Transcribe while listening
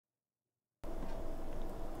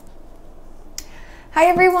Hi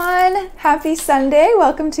everyone, happy Sunday.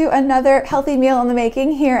 Welcome to another healthy meal in the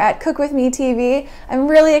making here at Cook With Me TV. I'm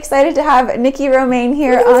really excited to have Nikki Romaine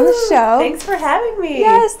here on the show. Thanks for having me.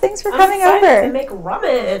 Yes, thanks for coming over. over. To make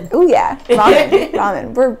ramen. Oh yeah,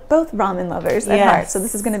 ramen. We're both ramen lovers at heart, so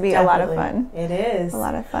this is going to be definitely. A lot of fun. It is. A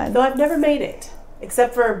lot of fun. Though I've never made it,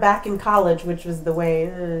 except for back in college, which was the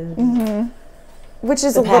way. Which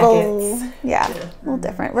is a little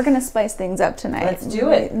different. We're gonna spice things up tonight. Let's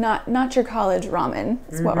do it. Not your college ramen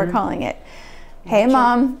is what we're calling it. Hey,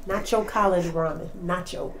 Mom. Not your college ramen.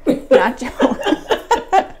 Nacho. Nacho.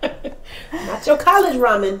 Not your college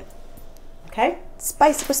ramen. Okay.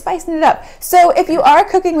 We're spicing it up. So if you are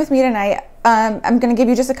cooking with me tonight, I'm going to give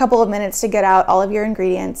you just a couple of minutes to get out all of your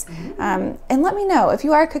ingredients, and let me know if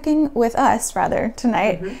you are cooking with us rather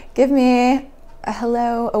tonight. Give me a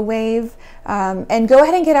hello, a wave, and go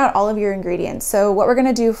ahead and get out all of your ingredients. So what we're going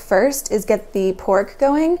to do first is get the pork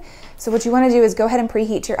going. So what you want to do is go ahead and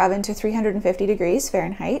preheat your oven to 350 degrees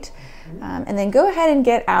Fahrenheit, and then go ahead and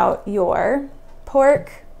get out your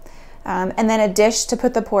pork, and then a dish to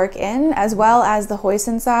put the pork in, as well as the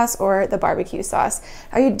hoisin sauce or the barbecue sauce.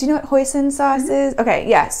 Do you know what hoisin sauce is? Okay,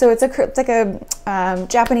 yeah. So it's like a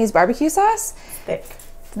Japanese barbecue sauce. Thick.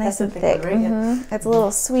 It's nice and thick. Right? It's a little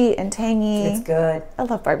sweet and tangy. It's good. I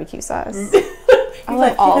love barbecue sauce. I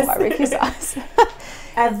love all barbecue sauce.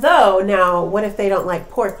 Although, now, what if they don't like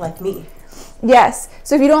pork like me? Yes.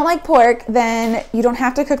 So if you don't like pork, then you don't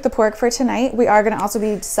have to cook the pork for tonight. We are going to also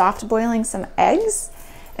be soft boiling some eggs.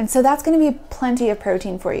 And so that's going to be plenty of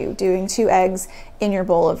protein for you, doing 2 eggs in your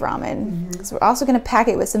bowl of ramen. So we're also going to pack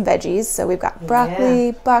it with some veggies. So we've got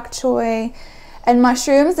broccoli, bok choy, and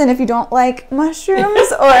mushrooms. And if you don't like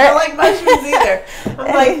mushrooms, or I don't like mushrooms either.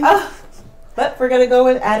 I'm like, oh, but we're gonna go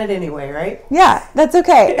and add it anyway, right? Yeah, that's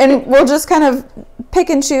okay. And we'll just kind of pick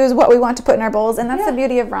and choose what we want to put in our bowls. And that's the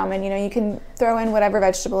beauty of ramen. You know, you can throw in whatever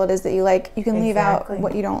vegetable it is that you like. You can leave out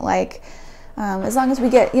what you don't like. As long as we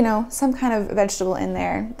get, you know, some kind of vegetable in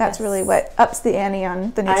there, that's really what ups the ante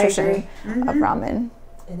on the nutrition of ramen.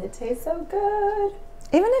 And it tastes so good.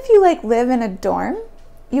 Even if you live in a dorm,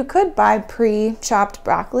 you could buy pre-chopped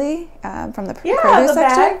broccoli from the produce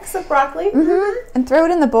section. Bags of broccoli. And throw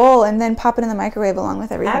it in the bowl and then pop it in the microwave along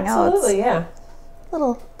with everything else. Absolutely, yeah.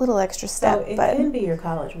 Little extra step. So it but can be your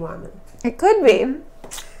college ramen. It could be.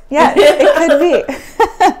 Yeah, it could be.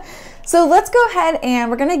 So let's go ahead and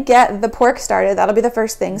we're going to get the pork started. That'll be the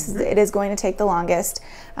first thing, since it is going to take the longest.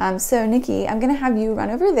 So Nikki, I'm going to have you run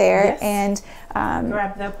over there and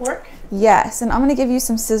grab the pork. Yes, and I'm going to give you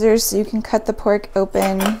some scissors so you can cut the pork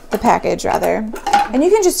open, the package rather. And you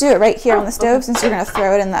can just do it right here on the stove since you're going to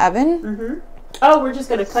throw it in the oven. Oh, we're just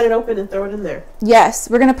going to cut it open and throw it in there. Yes,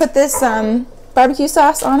 we're going to put this barbecue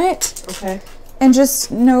sauce on it. Okay. And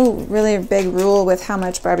just no really big rule with how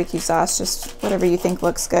much barbecue sauce, just whatever you think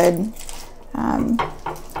looks good.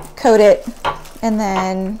 Coat it and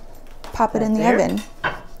then pop it in the oven.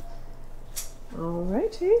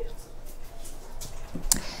 Alrighty.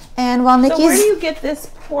 And while Nikki's... So where do you get this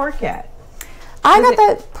pork at? I got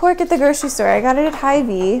that pork at the grocery store. I got it at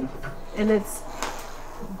Hy-Vee. And it's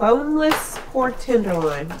boneless pork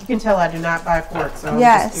tenderloin. You can tell I do not buy pork, so I'm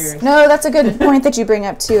just curious. No, that's a good point that you bring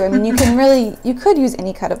up too. I mean, you could use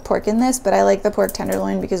any cut of pork in this, but I like the pork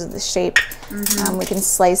tenderloin because of the shape. We can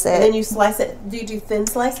slice it. And then you slice it. Do you do thin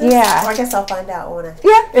slices? Yeah. Well, I guess I'll find out when I...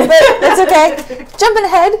 Yeah, but that's okay. Jumping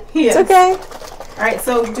ahead. Yes. It's okay. All right,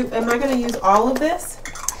 so am I going to use all of this?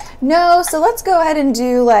 No, so let's go ahead and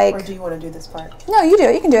do Or do you want to do this part? No, you do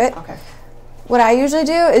it. You can do it. Okay. What I usually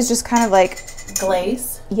do is just kind of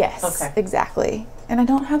glaze? Yes. Okay. Exactly. And I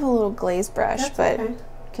don't have a little glaze brush, but you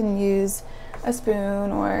can use a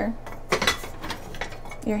spoon or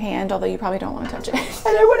your hand, although you probably don't want to touch it.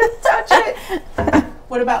 I don't want to touch it.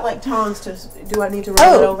 What about tongs? Do I need to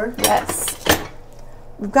roll it over? Yes.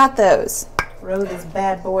 We've got those. Roll this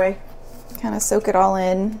bad boy. Kind of soak it all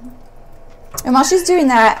in. And while she's doing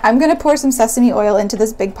that, I'm going to pour some sesame oil into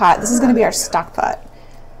this big pot. This is going to be our stock pot.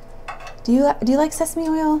 Do you like sesame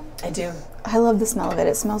oil? I do. I love the smell of it.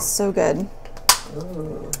 It smells so good.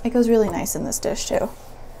 Ooh. It goes really nice in this dish too.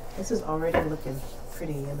 This is already looking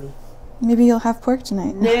pretty yummy. Maybe you'll have pork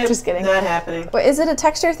tonight. No, just kidding. Not happening. But is it a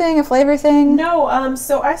texture thing, a flavor thing? No,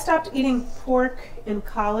 so I stopped eating pork in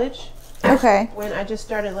college. Okay. When I just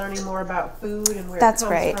started learning more about food and where it comes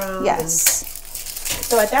from. Yes.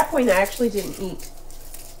 So at that point, I actually didn't eat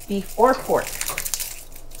beef or pork.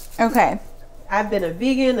 Okay. I've been a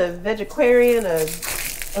vegan, a vegetarian,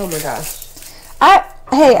 oh my gosh.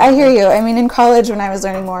 Hey, I hear you. I mean, in college when I was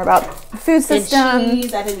learning more about food system. And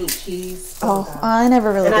cheese, I didn't eat cheese. Oh, I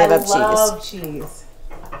never really gave up cheese. I love cheese.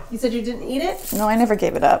 You said you didn't eat it? No, I never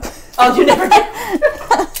gave it up. Oh, you never gave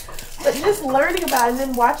it up. But just learning about it and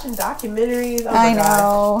then watching documentaries. Oh my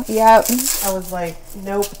know. Yep. I was like,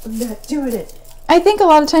 nope, I'm not doing it. I think a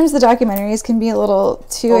lot of times the documentaries can be a little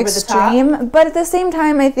too extreme, but at the same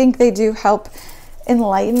time, I think they do help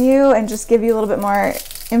enlighten you and just give you a little bit more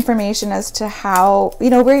information as to how, you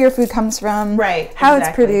know, where your food comes from, right? How it's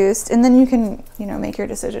produced, and then you can, you know, make your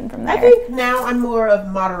decision from there. I think now I'm more of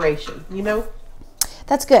moderation, you know?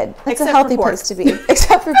 That's good. That's a healthy place to be,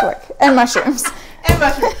 except for pork and mushrooms. And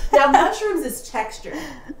mushrooms. Now, mushrooms is texture.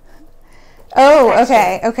 Oh,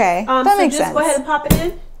 texture. Okay. That makes sense. Go ahead and pop it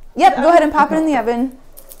in. Yep, go ahead and pop it in the oven.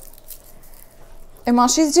 And while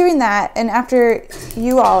she's doing that, and after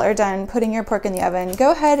you all are done putting your pork in the oven,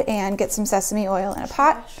 go ahead and get some sesame oil in a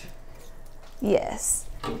pot. Yes.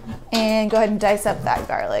 And go ahead and dice up that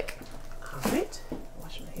garlic. All right.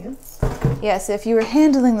 Wash my hands. Yes, if you were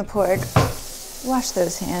handling the pork, wash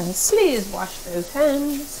those hands. Please wash those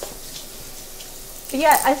hands. But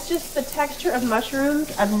yeah, it's just the texture of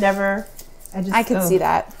mushrooms. I can see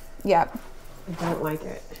that. Yep. I don't like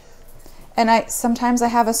it. And sometimes I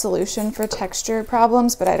have a solution for texture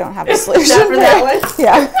problems, but I don't have a solution Not for that one.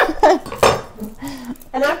 Yeah.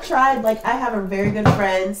 And I've tried, like, I have a very good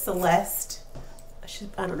friend, Celeste.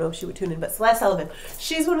 I don't know if she would tune in, but Celeste Sullivan.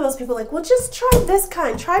 She's one of those people like, well, just try this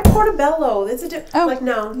kind. Try portobello. It's like,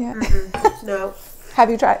 no. Yeah. No. Have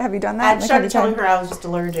you done that? I started telling her I was just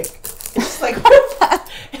allergic. It's like,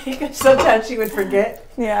 sometimes she would forget.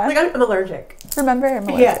 Yeah. Like, I'm allergic. Remember? I'm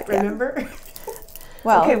allergic. Yeah, remember?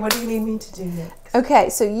 Well. Okay, what do you need me to do next? Okay,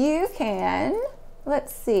 so you can,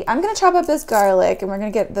 let's see. I'm going to chop up this garlic and we're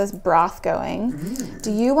going to get this broth going.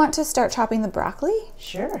 Do you want to start chopping the broccoli?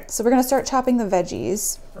 Sure. So we're going to start chopping the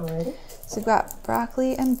veggies. Alrighty. So we've got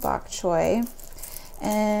broccoli and bok choy.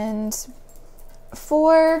 And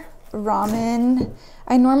for ramen,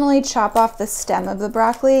 I normally chop off the stem of the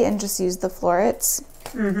broccoli and just use the florets.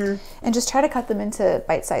 And just try to cut them into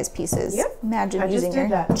bite-sized pieces. Yep. Imagine using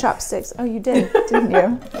your chopsticks. Oh, you did, didn't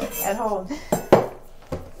you? At home.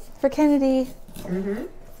 For Kennedy.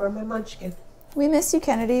 For my munchkin. We miss you,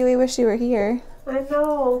 Kennedy. We wish you were here. I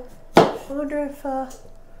know. I wonder if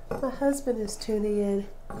my husband is tuning in.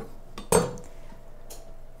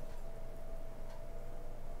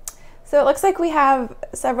 So it looks like we have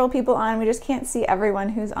several people on. We just can't see everyone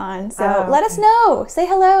who's on. So let us know. Say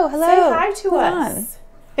hello. Hello. Say hi to us.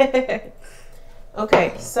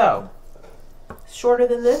 Okay, so shorter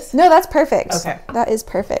than this? No, that's perfect. Okay. That is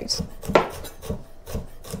perfect.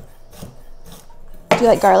 Do you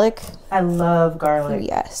like garlic? I love garlic. Oh,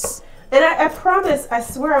 yes. And I promise, I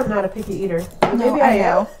swear I'm not a picky eater. No, I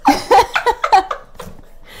know.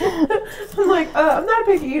 I'm like, I'm not a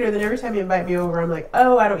picky eater. Then every time you invite me over, I'm like,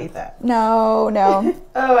 oh, I don't eat that. No.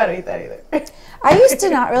 Oh, I don't eat that either. I used to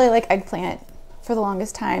not really like eggplant for the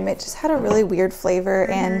longest time. It just had a really weird flavor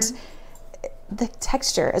and the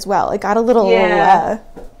texture as well. It got a little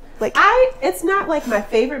it's not like my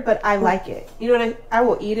favorite, but I like it. You know what? I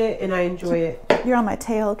will eat it and I enjoy it. You're on my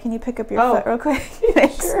tail. Can you pick up your foot real quick?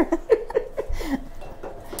 Sure.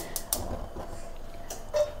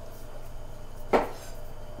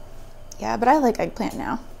 Yeah, but I like eggplant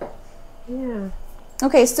now. Yeah.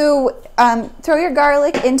 Okay, so throw your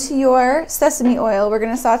garlic into your sesame oil. We're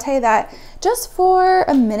going to saute that just for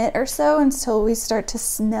a minute or so until we start to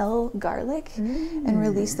smell garlic and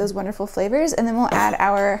release those wonderful flavors. And then we'll add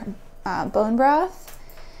our bone broth.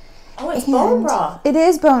 Oh, it's bone broth. It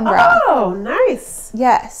is bone broth. Oh, nice.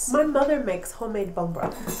 Yes. My mother makes homemade bone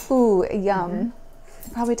broth. Ooh, yum.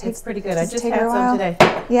 It probably takes pretty good. I just had some today.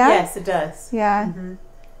 Yeah? Yes, it does. Yeah.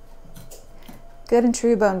 Good and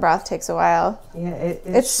true bone broth takes a while. Yeah,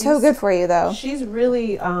 it's so good for you, though. She's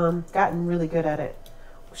really gotten really good at it.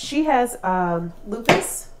 She has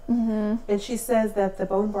lupus, and she says that the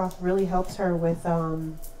bone broth really helps her with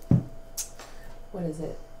what is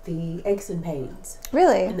it? The aches and pains.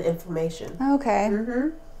 Really? And the inflammation. Okay.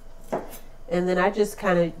 And then I just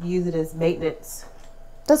kind of use it as maintenance.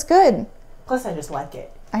 That's good. Plus, I just like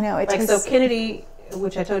it. I know. So Kennedy,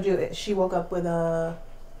 which I told you, she woke up with a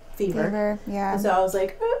fever. Yeah. And so I was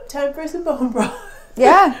like, time for some bone broth.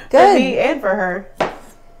 Yeah, good. For me and for her.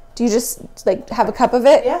 Do you just like have a cup of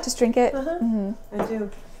it? Yeah. Just drink it? I do.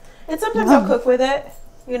 And sometimes I'll cook with it,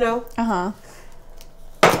 you know.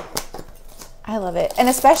 I love it. And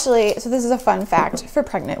especially, so this is a fun fact for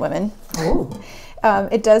pregnant women. Oh.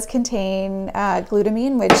 It does contain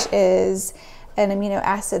glutamine, which is an amino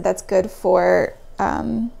acid that's good for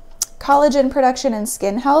collagen production and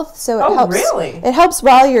skin health. So it helps. Really? It helps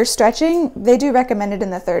while you're stretching. They do recommend it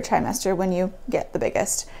in the 3rd trimester when you get the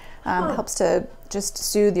biggest. Helps to just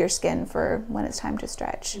soothe your skin for when it's time to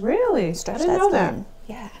stretch. Really? Stretch I didn't know that.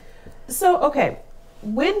 Yeah. So, okay,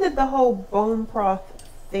 when did the whole bone broth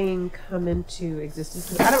thing come into existence?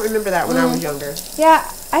 'Cause I don't remember that when I was younger. Yeah,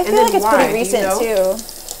 I feel like it's pretty recent too.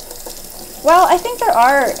 Well, I think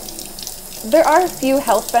there are a few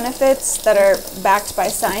health benefits that are backed by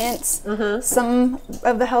science. Some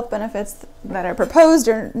of the health benefits that are proposed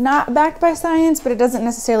are not backed by science, but it doesn't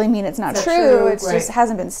necessarily mean it's not true. It just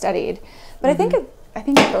hasn't been studied. But I think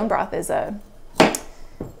bone broth is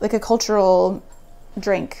like a cultural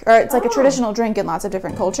drink, or it's like a traditional drink in lots of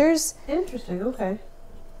different cultures. Interesting. Okay.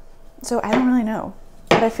 So I don't really know,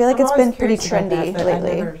 but I feel like it's been pretty trendy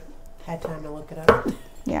lately. I never had time to look it up.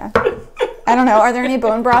 Yeah. I don't know. Are there any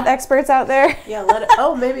bone broth experts out there? Yeah,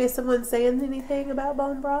 maybe is someone saying anything about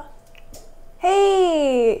bone broth?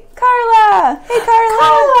 Hey, Carla. Hey, Carla.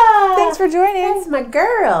 Carla. Thanks for joining. That's my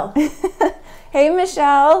girl. Hey,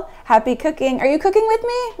 Michelle. Happy cooking. Are you cooking with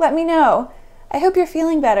me? Let me know. I hope you're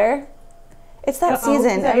feeling better. It's that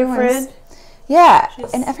season. Is that your friend? Yeah,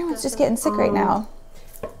 and everyone's just getting sick right now.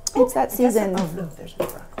 It's that season. Oh, no, there's no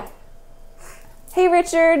broccoli. Hey,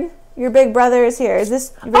 Richard. Your big brother is here. Is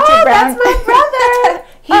this Richard Brown? That's my brother.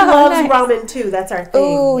 He loves ramen too. That's our thing.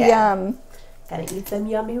 Oh, yum. Gotta eat some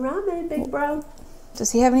yummy ramen, big bro.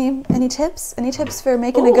 Does he have any tips? Any tips for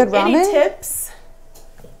making a good ramen? Any tips,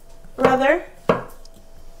 brother?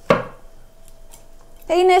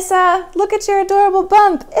 Hey, Nissa. Look at your adorable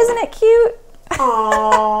bump. Isn't it cute?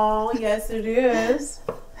 Oh, yes, it is.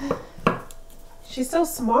 She's so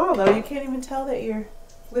small, though. You can't even tell that you're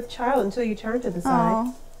with child until you turn to the side.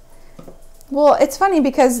 Aww. Well, it's funny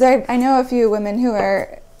because I know a few women who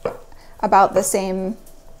are about the same,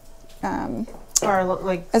 as far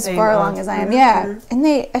along as I am. Yeah, and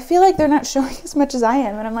I feel like they're not showing as much as I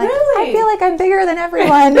am, and I'm like, really? I feel like I'm bigger than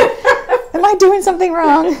everyone. Am I doing something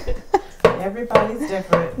wrong? Everybody's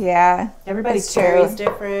different. Yeah, everybody's carries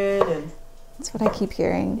different, and that's what I keep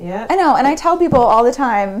hearing. Yeah, I know, and I tell people all the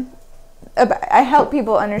time. I help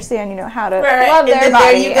people understand, how to love their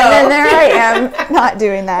body, and then there I am not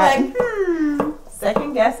doing that. Like,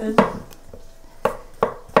 second guessing.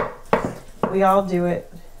 We all do it.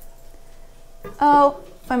 Oh,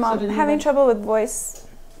 my mom having trouble with voice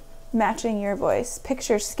matching your voice.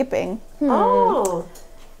 Picture skipping. Oh,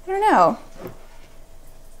 I don't know.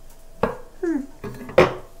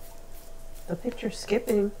 The picture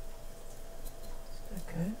skipping.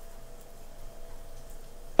 Okay.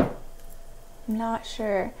 I'm not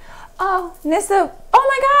sure. Oh, Nissa. Oh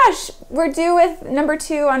my gosh. We're due with number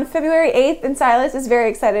 2 on February 8th, and Silas is very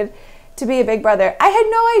excited to be a big brother. I had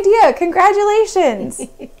no idea. Congratulations.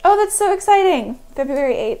 Oh, that's so exciting.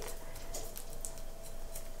 February 8th.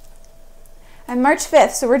 And March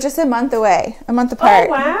 5th, so we're just a month away. A month apart.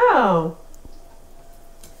 Oh, wow.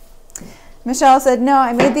 Michelle said, no,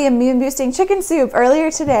 I made the immune-boosting chicken soup earlier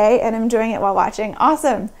today and I'm enjoying it while watching.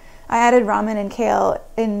 Awesome. I added ramen and kale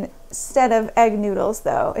instead of egg noodles,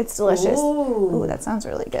 though. It's delicious. Ooh, that sounds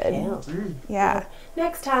really good. Kale. Yeah.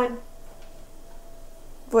 Next time.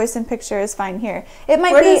 Voice and picture is fine here. It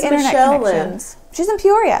might Where be does internet Michelle connections. She's in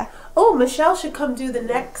Peoria. Oh, Michelle should come do the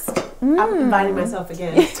next. I'm inviting myself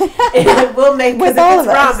again. And we'll make with all of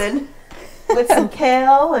us. Ramen with some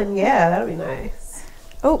kale, and yeah, that'll be nice.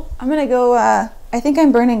 Oh, I'm gonna go. I think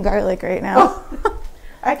I'm burning garlic right now. Oh,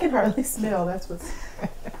 I can hardly smell. That's what's.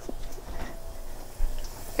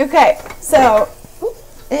 Okay, so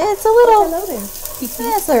it's a little.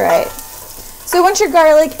 That's all right. So once your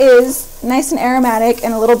garlic is nice and aromatic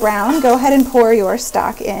and a little brown, go ahead and pour your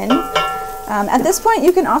stock in. At this point,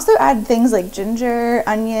 you can also add things like ginger,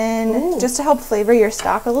 onion, just to help flavor your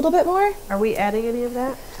stock a little bit more. Are we adding any of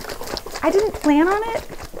that? I didn't plan on it.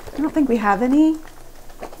 I don't think we have any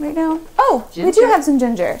right now. Oh, ginger? We do have some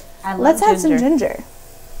ginger. Let's add some ginger.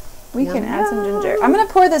 We Yum, can add some ginger. I'm gonna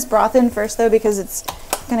pour this broth in first though because it's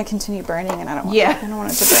gonna continue burning and I don't want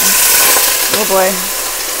it to burn. Oh boy.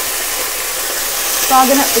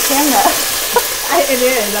 Fogging up the camera. It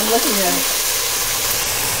is. I'm looking at it.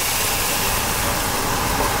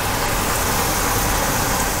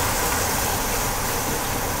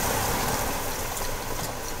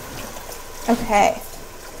 Okay.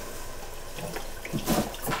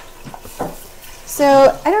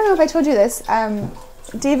 So, I don't know if I told you this.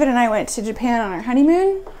 David and I went to Japan on our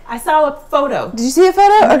honeymoon. I saw a photo. Did you see a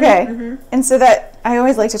photo? Okay. And so I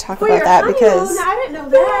always like to talk about that because I didn't know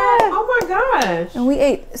that. Yeah. Oh my gosh. And we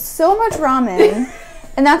ate so much ramen.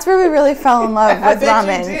 And that's where we really fell in love with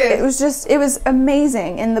ramen. It was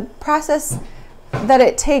amazing. And the process that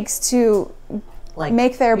it takes to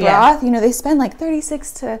make their broth, they spend like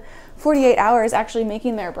 36 to 48 hours actually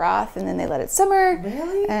making their broth, and then they let it simmer.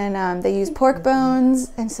 Really? And they use pork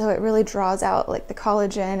bones, and so it really draws out like the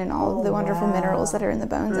collagen and all of the wonderful minerals that are in the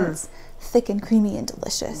bones. And it's thick and creamy and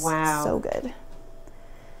delicious. Wow. So good.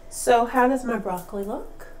 So how does my broccoli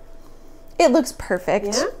look? It looks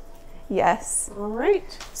perfect. Yeah? Yes. All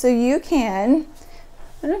right. So you can,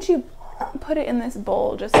 why don't you put it in this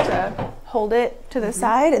bowl just to hold it to the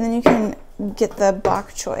side, and then you can get the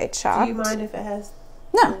bok choy chopped. Do you mind if it has?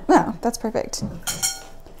 No, that's perfect.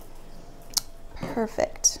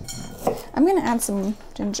 Perfect. I'm gonna add some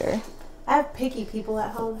ginger. I have picky people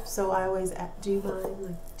at home, so I always ask, do you mind?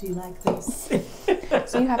 Like, do you like this?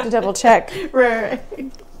 So you have to double check. Right.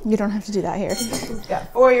 You don't have to do that here.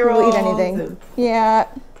 Got 4-year-olds. We'll eat anything. Yeah.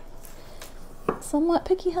 Somewhat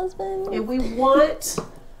picky husband. And we want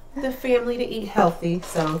the family to eat healthy,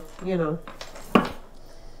 so you know,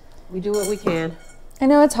 we do what we can. I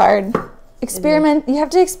know it's hard. Experiment. You have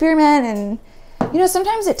to experiment, and you know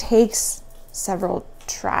sometimes it takes several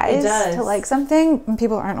tries to like something, and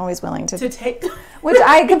people aren't always willing to take. Which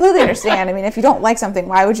I completely understand. I mean, if you don't like something,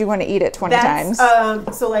 why would you want to eat it 20 times?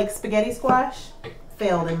 So like spaghetti squash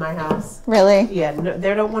failed in my house. Really? Yeah. No,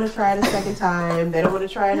 they don't want to try it a second time. They don't want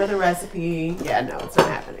to try another recipe. Yeah. No, it's not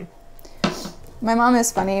happening. My mom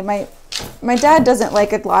is funny. My dad doesn't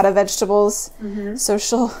like a lot of vegetables, so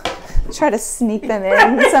she'll try to sneak them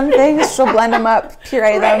in some things. She'll blend them up,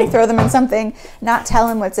 puree them, throw them in something, not tell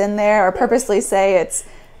him what's in there, or purposely say it's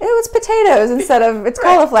potatoes instead of it's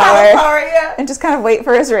cauliflower, yeah. and just kind of wait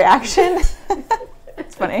for his reaction.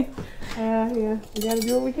 It's funny. Yeah, we gotta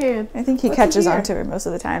do what we can. I think he catches on to it most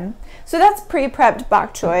of the time. So that's pre-prepped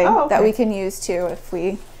bok choy that we can use too if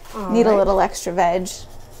we need a little extra veg.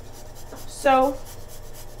 So,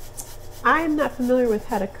 I am not familiar with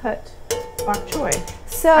how to cut bok choy.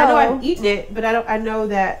 So I know I've eaten it, but I know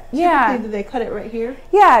that typically do they cut it right here?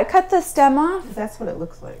 Yeah, cut the stem off. That's what it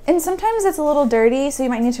looks like. And sometimes it's a little dirty, so you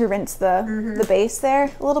might need to rinse the base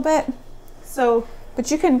there a little bit. So, but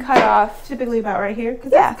you can cut off typically about right here, because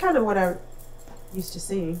that's kind of what I used to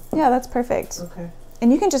see. Yeah, that's perfect. Okay.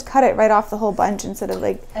 And you can just cut it right off the whole bunch instead of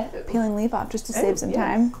like peeling leaf off, just to save some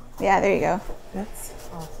time. Yeah, there you go. That's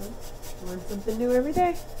awesome. Learn something new every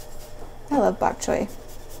day. I love bok choy.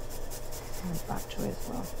 I love bok choy as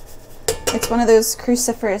well. It's one of those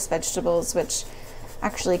cruciferous vegetables which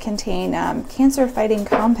actually contain cancer-fighting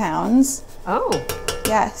compounds. Oh.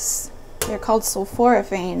 Yes, they're called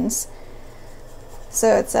sulforaphanes.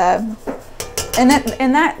 So it's and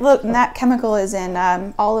that chemical is in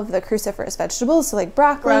all of the cruciferous vegetables, so like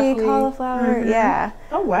broccoli. Cauliflower, yeah.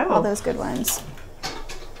 Oh wow. All those good ones.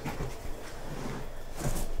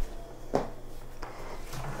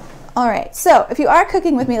 All right, so if you are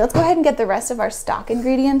cooking with me, let's go ahead and get the rest of our stock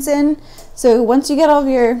ingredients in. So once you get all of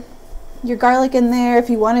your garlic in there, if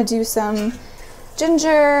you want to do some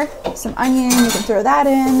ginger, some onion, you can throw that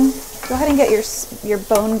in. Go ahead and get your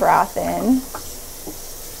bone broth in.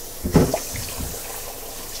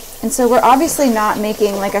 And so we're obviously not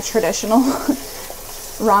making like a traditional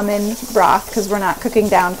ramen broth because we're not cooking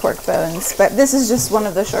down pork bones, but this is just one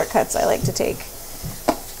of the shortcuts I like to take.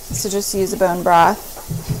 So just use a bone broth.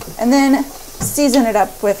 And then season it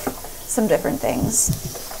up with some different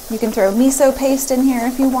things. You can throw miso paste in here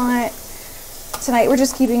if you want. Tonight we're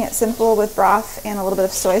just keeping it simple with broth and a little bit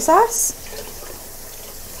of soy sauce.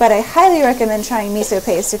 But I highly recommend trying miso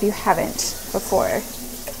paste if you haven't before.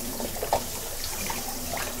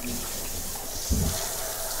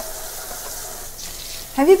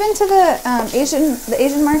 Have you been to the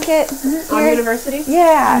Asian market On University?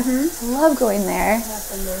 Yeah, I love going there.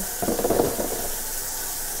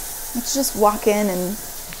 Let's just walk in and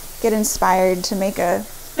get inspired to make a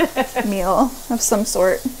meal of some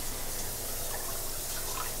sort.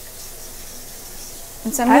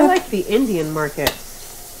 And so I like the Indian market,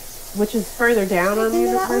 which is further down on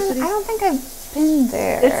University. I don't think I've been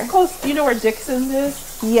there. It's close. You know where Dixon's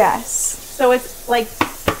is? Yes. So it's like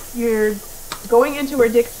you're going into where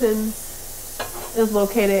Dixon's is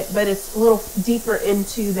located, but it's a little deeper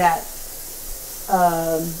into that.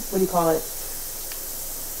 What do you call it?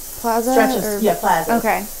 Plaza? Yeah, plaza.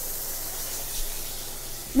 Okay.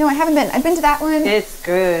 No, I haven't been. I've been to that one. It's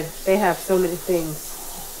good. They have so many things.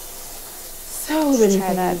 So many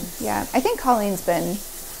things. Yeah, I think Colleen's been.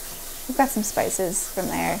 We've got some spices from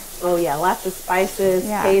there. Oh yeah, lots of spices,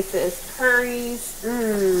 paces, curries.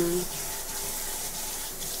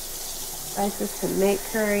 Spices to make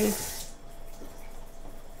curry.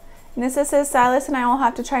 Nissa says Silas and I will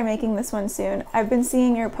have to try making this one soon. I've been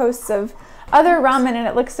seeing your posts of other ramen and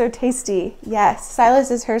it looks so tasty. Yes,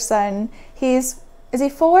 Silas is her son. Is he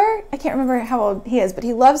 4? I can't remember how old he is, but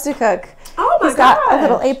he loves to cook. Oh my He's got a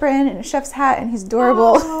little apron and a chef's hat, and he's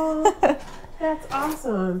adorable. Oh, that's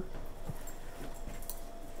awesome.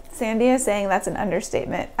 Sandy is saying that's an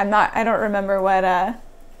understatement. I don't remember what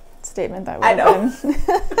statement that would I know. have been.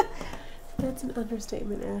 That's an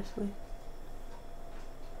understatement, Ashley.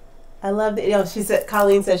 I love the, she said,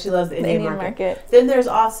 Colleen says she loves the Indian market. Then there's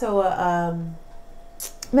also a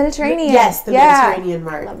Mediterranean. Yes, the Mediterranean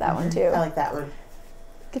market. I love that one too. I like that one.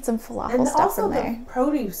 Get some falafel stuff in there. And also the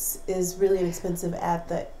produce is really inexpensive at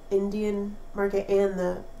the Indian market and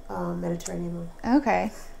the Mediterranean one.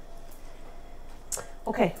 Okay.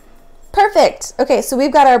 Okay. Perfect. Okay, so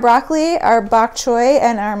we've got our broccoli, our bok choy,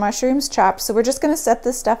 and our mushrooms chopped. So we're just going to set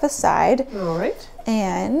this stuff aside. All right.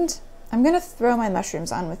 And I'm going to throw my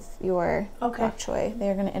mushrooms on with your Okay. bok choy.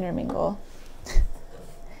 They're going to intermingle.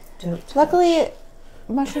 Don't Luckily,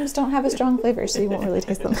 mushrooms don't have a strong flavor, so you won't really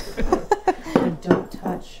taste them. Don't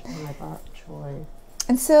touch my bok choy.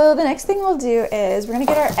 And so the next thing we'll do is we're going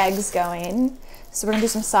to get our eggs going. So we're going to do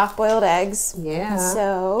some soft-boiled eggs. Yeah.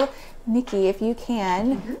 So, Nikki, if you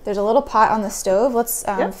can, there's a little pot on the stove. Let's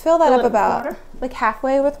fill that up about like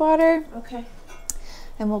halfway with water. Okay.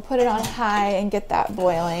 And we'll put it on high and get that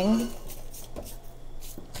boiling.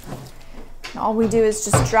 And all we do is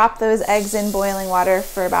just drop those eggs in boiling water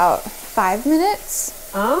for about 5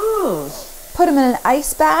 minutes. Oh. Put them in an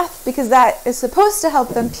ice bath because that is supposed to help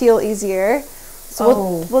them peel easier.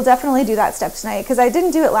 So we'll definitely do that step tonight because I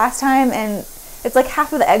didn't do it last time and it's like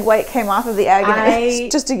half of the egg white came off of the egg and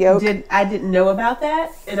it's just a yolk. I didn't know about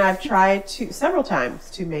that, and I've tried several times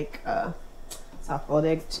to make soft-boiled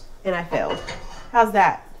eggs, and I failed. How's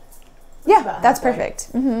that? Yeah, that's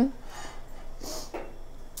perfect. Mm-hmm.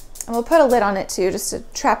 And we'll put a lid on it too, just to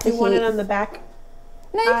trap the heat. You want it on the back?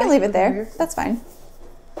 No, you can leave it there. That's fine.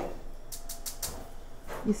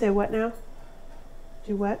 You say what now?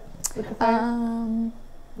 Do what with the fire?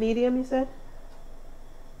 Medium, you said?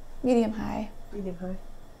 Medium high. Medium high.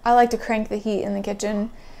 I like to crank the heat in the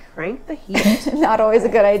kitchen. Crank the heat? Not always a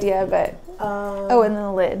good idea, but... oh, and then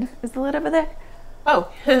the lid. Is the lid over there?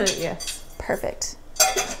 Oh, yes. Perfect.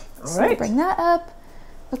 All right. Bring that up.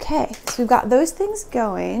 Okay, so we've got those things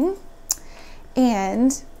going.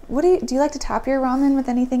 And what do you like to top your ramen with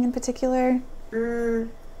anything in particular? The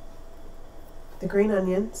green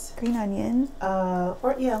onions. Green onion.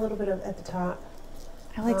 Or yeah, a little bit of at the top.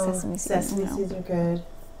 I like sesame seeds. Sesame seeds are good.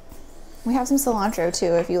 We have some cilantro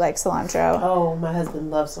too, if you like cilantro. Oh, my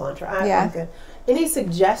husband loves cilantro. Yeah. I'm good. Any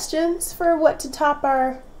suggestions for what to top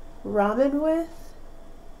our ramen with?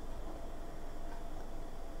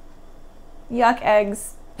 Yuck,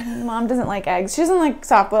 eggs. Mom doesn't like eggs. She doesn't like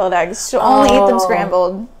soft-boiled eggs. She'll only eat them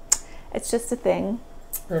scrambled. It's just a thing.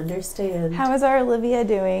 Understand. How is our Olivia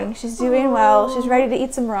doing? She's doing well. She's ready to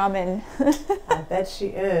eat some ramen. I bet she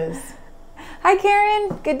is. Hi,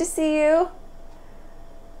 Karen. Good to see you.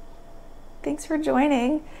 Thanks for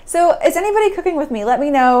joining. So, is anybody cooking with me? Let me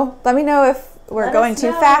know. Let me know if we're going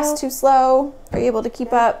too fast, too slow. Are you able to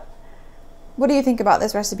keep up? What do you think about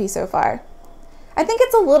this recipe so far? I think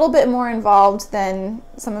it's a little bit more involved than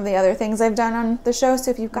some of the other things I've done on the show. So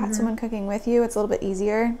if you've got someone cooking with you, it's a little bit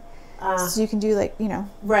easier. So you can do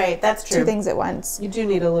right, that's true. 2 things at once. You do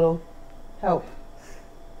need a little help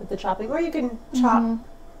with the chopping, or you can chop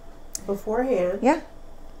beforehand. Yeah,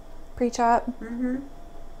 pre-chop.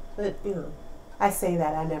 But I say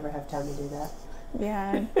that I never have time to do that.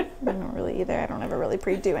 Yeah, I don't really either. I don't ever really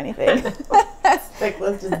pre-do anything. Like,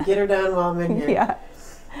 let's just get her done while I'm in here. Yeah.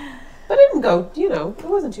 But it didn't go, it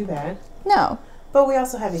wasn't too bad. No. But we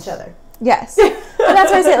also have each other. Yes. And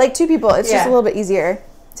that's why I say, like, 2 people, it's just a little bit easier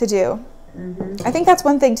to do. I think that's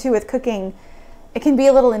one thing, too, with cooking. It can be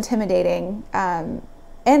a little intimidating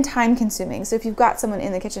and time-consuming. So if you've got someone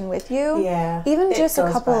in the kitchen with you, even just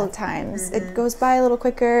a couple of times, it goes by a little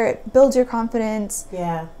quicker. It builds your confidence.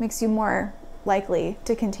 Yeah. Makes you more likely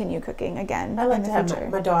to continue cooking again. I like to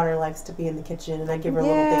have my daughter likes to be in the kitchen, and I give her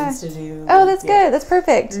little things to do. Oh, that's good. That's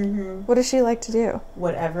perfect. What does she like to do?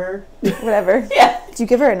 Whatever. Whatever. Yeah. Do you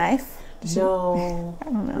give her a knife? No. I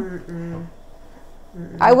don't know.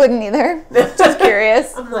 I wouldn't either. Just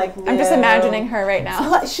curious. I'm like, no. I'm just imagining her right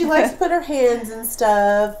now. She likes to put her hands and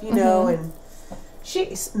stuff, and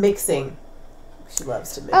she's mixing. She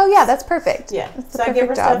loves to mix. Oh yeah, that's perfect. Yeah. That's so I give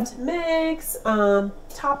her stuff to mix,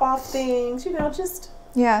 top off things, just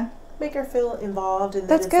make her feel involved, and then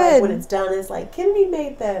that's it's good. like when it's done, it's like, Kennedy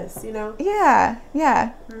made this, Yeah,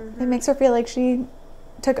 yeah. It makes her feel like she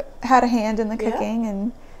had a hand in the cooking,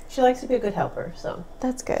 and she likes to be a good helper. So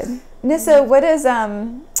that's good. Nissa, what does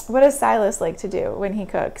Silas like to do when he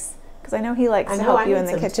cooks? Because I know he likes to help you in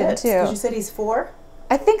the kitchen too. Because you said he's 4.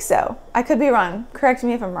 I think so. I could be wrong. Correct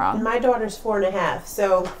me if I'm wrong. My daughter's 4.5,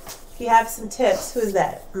 so you have some tips. Who is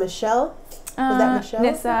that? Michelle? Was that Michelle?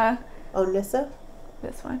 Nissa. Oh, Nissa?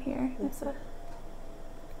 This one here. Nissa.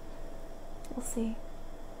 We'll see.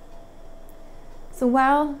 So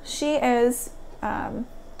while she is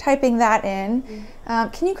typing that in,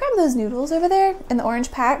 can you grab those noodles over there in the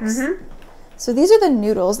orange packs? So these are the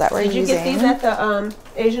noodles that we're using. Did you get these at the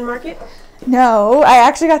Asian market? No, I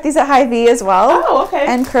actually got these at Hy-Vee as well. Oh, okay.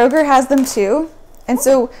 And Kroger has them too. And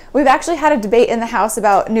so we've actually had a debate in the house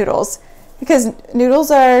about noodles because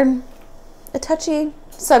noodles are a touchy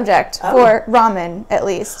subject for ramen, at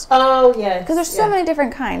least. Oh, yes. Because there's so many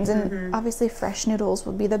different kinds, and obviously fresh noodles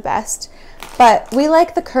would be the best. But we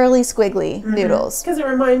like the curly, squiggly noodles. Because it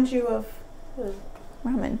reminds you of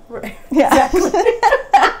Ramen. Right. Yeah. Exactly.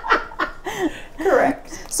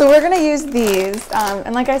 Correct. So we're going to use these.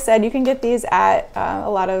 And like I said, you can get these at a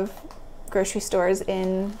lot of grocery stores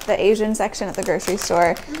in the Asian section at the grocery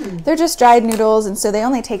store. They're just dried noodles, and so they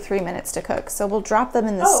only take 3 minutes to cook. So we'll drop them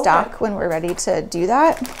in the stock when we're ready to do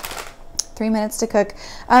that. 3 minutes to cook.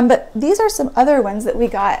 But these are some other ones that we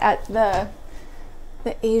got at the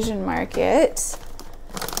Asian market,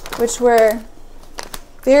 which were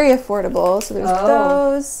very affordable. So there's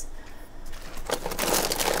those.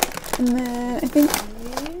 And then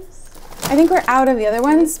I think we're out of the other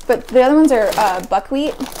ones, but the other ones are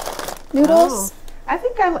buckwheat noodles. I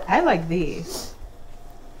think I like these.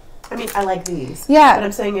 I mean, I like these. Yeah. But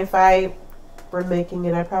I'm saying if I were making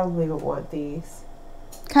it, I probably would want these.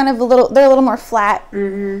 Kind of they're a little more flat.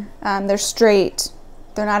 They're straight.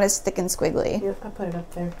 They're not as thick and squiggly. Yep, I put it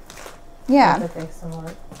up there. Yeah. That they saw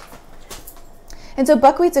it. And so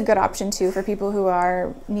buckwheat's a good option too for people who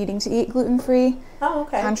are needing to eat gluten-free. Oh,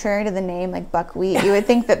 okay. Contrary to the name, like buckwheat, you would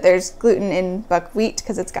think that there's gluten in buckwheat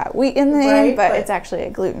because it's got wheat in the name, but it's actually a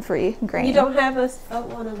gluten-free grain. You don't have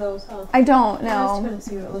one of those, huh? I don't, no. I was trying to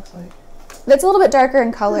see what it looks like. It's a little bit darker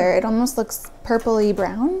in color. It almost looks purpley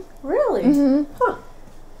brown. Really? Huh.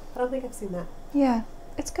 I don't think I've seen that. Yeah,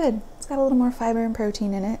 it's good. It's got a little more fiber and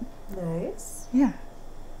protein in it. Nice. Yeah.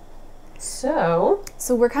 So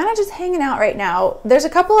we're kind of just hanging out right now. There's a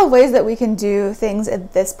couple of ways that we can do things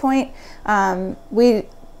at this point. The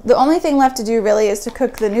only thing left to do really is to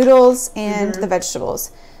cook the noodles and the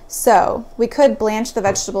vegetables. So we could blanch the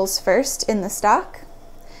vegetables first in the stock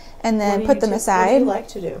and then put them aside. What do you like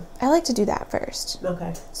to do? I like to do that first.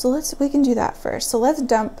 Okay. So we can do that first. So let's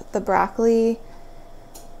dump the broccoli.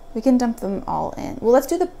 We can dump them all in. Well, let's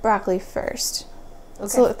do the broccoli first. Okay.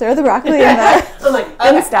 So throw the broccoli in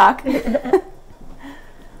the stock.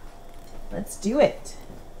 Let's do it.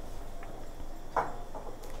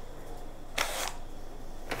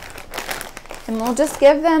 And we'll just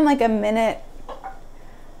give them like a minute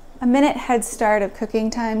head start of cooking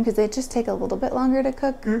time because they just take a little bit longer to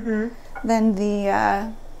cook than the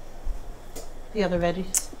other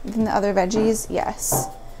veggies. Than the other veggies, yes.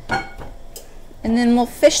 And then we'll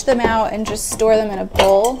fish them out and just store them in a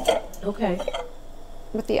bowl. Okay.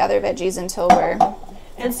 With the other veggies until we're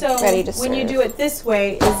ready to serve. When you do it this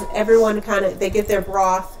way, is everyone they get their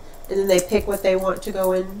broth and then they pick what they want to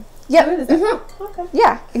go in? Yep. Okay.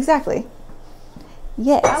 Yeah, exactly.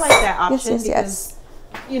 Yes. I like that option because,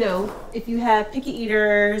 you know, if you have picky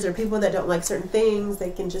eaters or people that don't like certain things,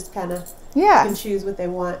 they can just kind of can choose what they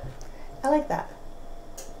want. I like that.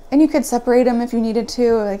 And you could separate them if you needed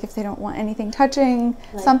to, like if they don't want anything touching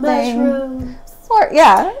like something. Mushrooms. Or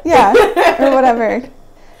or whatever.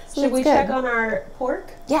 So Should we check on our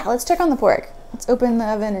pork? Yeah, let's check on the pork. Let's open the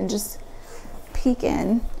oven and just peek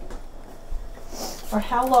in. Or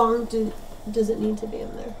how long does it need to be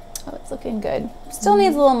in there? Oh, it's looking good. Still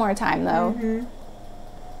needs a little more time though.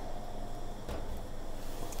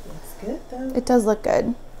 Looks good though. It does look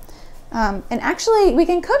good. And actually, you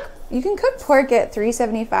can cook pork at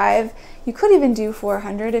 375. You could even do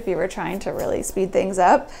 400 if you were trying to really speed things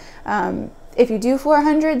up. If you do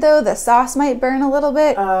 400 though, the sauce might burn a little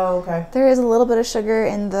bit. Oh, okay. There is a little bit of sugar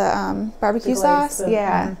in the barbecue sauce.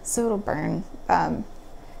 So it'll burn.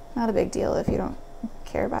 Not a big deal if you don't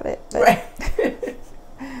care about it. But, right.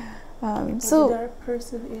 So did our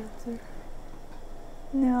person answer?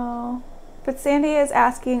 No. But Sandy is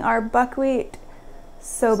asking, are buckwheat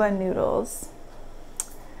soba noodles?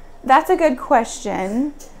 That's a good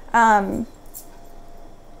question. I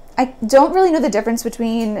don't really know the difference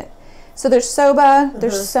between... So there's soba,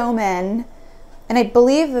 there's somen, and I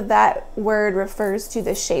believe that word refers to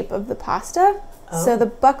the shape of the pasta. So the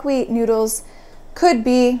buckwheat noodles could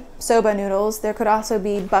be soba noodles. There could also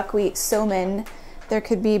be buckwheat somen. There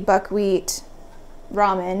could be buckwheat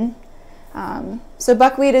ramen. So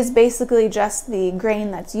buckwheat is basically just the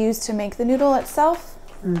grain that's used to make the noodle itself.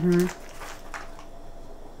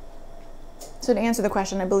 So to answer the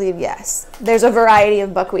question, I believe yes. There's a variety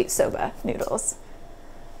of buckwheat soba noodles.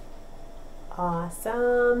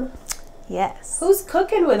 Awesome. Yes. Who's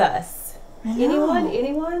cooking with us? Anyone?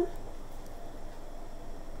 Anyone?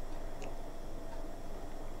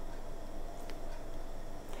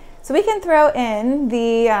 So we can throw in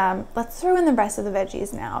the, let's throw in the rest of the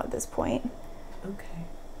veggies now at this point. Okay.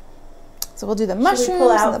 So we'll do the mushrooms Should we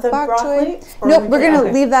pull out and the bok choy. broccoli? Nope, we're going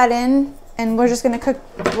to leave that in, and we're just going to cook,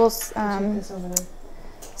 we'll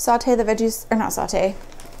saute the veggies, or not saute,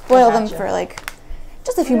 boil them for like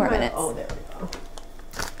just a few more minutes. Oh, there we go.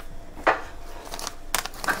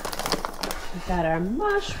 We've got our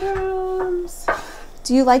mushrooms.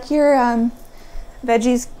 Do you like your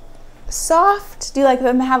veggies soft? Do you like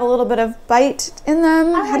them to have a little bit of bite in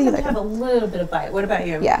them? How do you like them? Have a little bit of bite. What about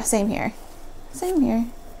you? Yeah, same here. Same here.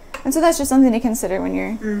 And so that's just something to consider when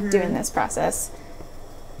you're doing this process.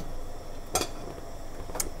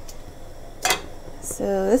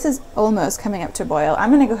 So this is almost coming up to boil.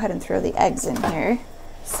 I'm going to go ahead and throw the eggs in here.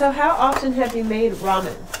 So how often have you made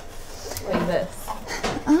ramen like this?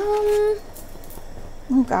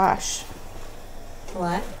 Oh gosh. A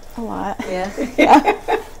lot? A lot. Yeah. Yeah.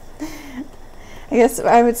 I guess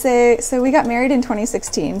I would say, so we got married in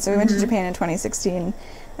 2016, so we went to Japan in 2016,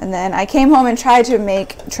 and then I came home and tried to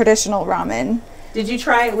make traditional ramen. Did you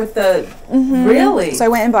try it with the, really? So I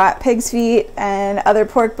went and bought pig's feet and other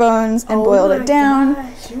pork bones and boiled it down.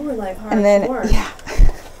 Gosh, you were like hardcore. And then, yeah,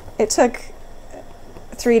 it took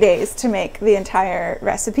 3 days to make the entire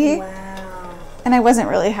recipe. Wow. And I wasn't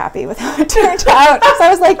really happy with how it turned out. So I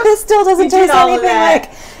was like, this still doesn't taste anything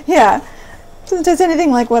like, doesn't taste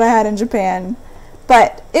anything like what I had in Japan.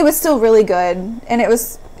 But it was still really good. And it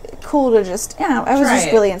was cool to just, I was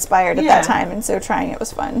just really inspired at that time. And so trying it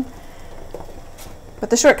was fun. But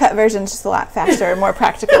the shortcut version is just a lot faster, more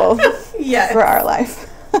practical for our life.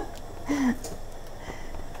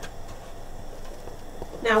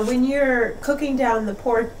 Now, when you're cooking down the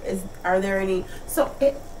pork, are there any? So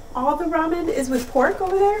all the ramen is with pork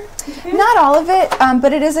over there? Not all of it,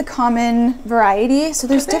 but it is a common variety. So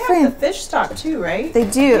there's different. They have the fish stock too, right? They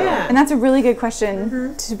do, and that's a really good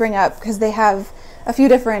question to bring up because they have a few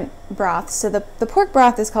different broths. So the pork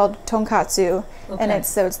broth is called tonkatsu, and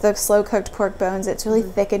it's the slow cooked pork bones. It's really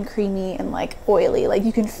thick and creamy and like oily. Like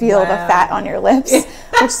you can feel the fat on your lips,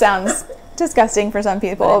 which sounds disgusting for some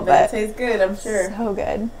people, but it tastes good, I'm sure. So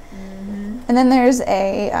good. And then there's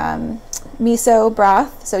a miso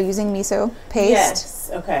broth, so using miso paste. Yes.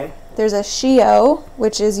 Okay. There's a shio,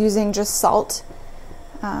 which is using just salt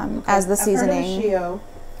as the seasoning. I've heard of shio,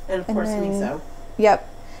 and of course miso. Yep.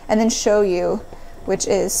 And then shoyu, which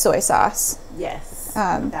is soy sauce. Yes,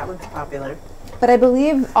 that one's popular. But I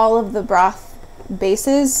believe all of the broth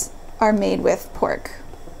bases are made with pork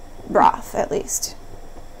broth, at least.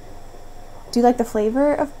 Do you like the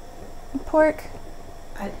flavor of pork?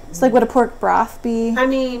 It's like, would a pork broth be? I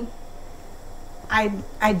mean,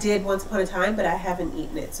 I did once upon a time, but I haven't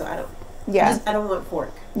eaten it, so I don't. Yeah. I don't want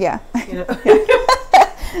pork. Yeah. You know.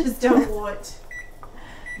 Just don't want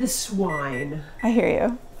the swine. I hear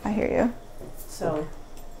you. I hear you. So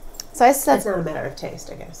I said it's not a matter of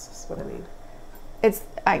taste, I guess. Is what I mean.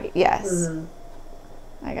 Yes.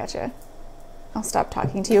 I gotcha. I'll stop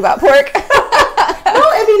talking to you about pork. No,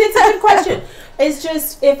 I mean it's a good question. It's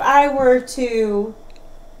just if I were to,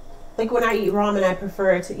 like when I eat ramen, I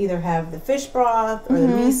prefer to either have the fish broth or the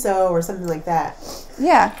miso or something like that.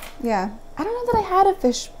 Yeah. I don't know that I had a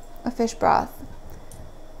fish broth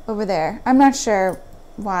over there. I'm not sure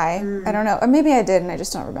why. I don't know. Or maybe I did and I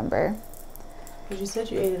just don't remember. Because you said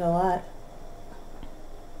you ate it a lot.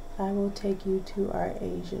 I will take you to our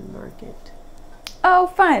Asian market. Oh,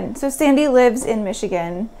 fun. So Sandy lives in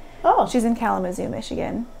Michigan. Oh. She's in Kalamazoo,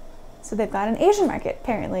 Michigan. So they've got an Asian market,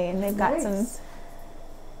 apparently, and they've got some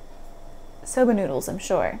soba noodles, I'm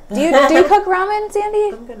sure. Do you cook ramen, Sandy?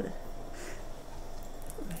 I'm gonna.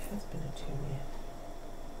 My husband will tune in.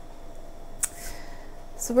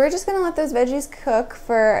 So we're just gonna let those veggies cook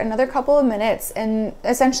for another couple of minutes, and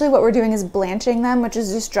essentially what we're doing is blanching them, which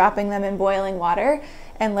is just dropping them in boiling water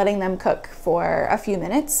and letting them cook for a few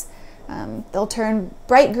minutes. They'll turn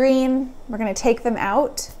bright green. We're gonna take them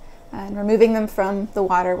out, and removing them from the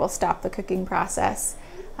water will stop the cooking process.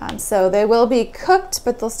 So they will be cooked,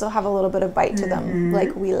 but they'll still have a little bit of bite to them,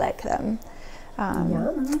 like we like them.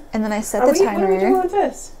 And then I set the timer. What are we doing with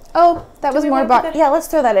this? Oh, that was more bok. Yeah, let's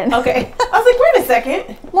throw that in. Okay. I was like, wait a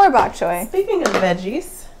second. More bok choy. Speaking of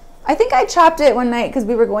veggies, I think I chopped it one night because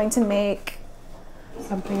we were going to make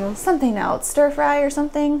something else, stir fry or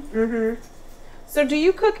something. So do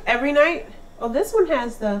you cook every night? Oh, this one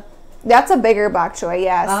has the. That's a bigger bok choy,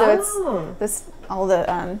 yeah. So it's this all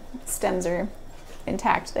the stems are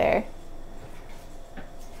intact there.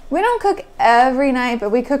 We don't cook every night, but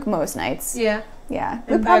we cook most nights. Yeah. Yeah.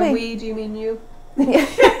 And by we, do you mean you?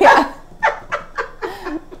 Yeah.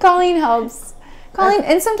 Colleen helps.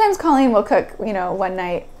 And sometimes Colleen will cook, one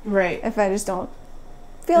night. Right. If I just don't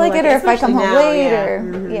feel like it, or if I come home late,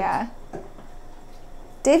 or yeah.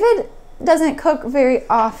 David doesn't cook very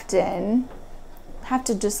often.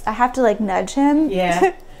 I have to like nudge him.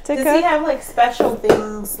 Yeah. Does he have like special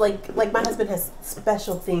things? Like my husband has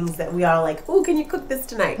special things that we are like, oh, can you cook this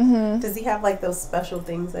tonight? Does he have like those special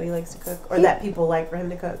things that he likes to cook, or that people like for him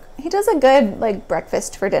to cook? He does a good like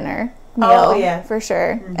breakfast for dinner meal. Oh yeah, for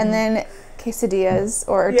sure. And then quesadillas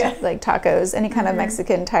or like tacos, any kind of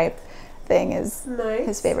Mexican type thing is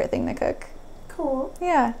his favorite thing to cook. Cool.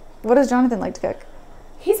 Yeah. What does Jonathan like to cook?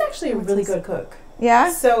 He's actually a really good cook.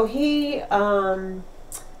 Yeah. So he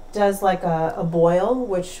does like a boil,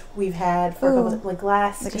 which we've had for a couple of, like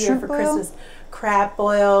last year for Christmas. Crab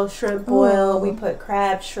boil, shrimp boil. We put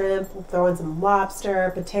crab, shrimp. We'll throw in some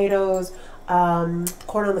lobster, potatoes, corn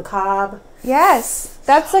on the cob. Yes,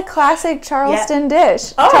 that's a classic Charleston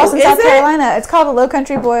dish. Oh, Charleston, is South it? Carolina. It's called a low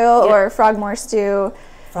country boil or frogmore stew.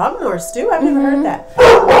 Frogmore stew? I've never heard that.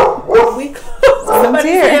 Someone's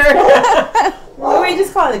here. We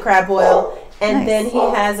just call it the crab boil. And then he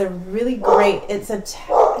has a really great, I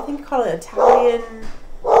think you call it Italian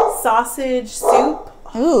sausage soup.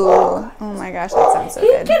 Ooh, oh my gosh, that sounds so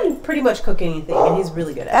good. He can pretty much cook anything, and he's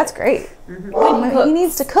really good at it. That's great. He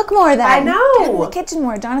needs to cook more then. I know. Get in the kitchen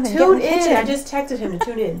more, Jonathan. Tune get in the in. I just texted him to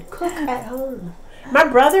tune in. Cook at home. My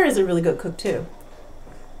brother is a really good cook, too.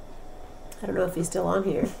 I don't know if he's still on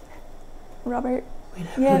here. Robert? We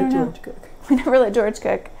never let George cook. We never let George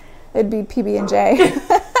cook. It'd be PB&J.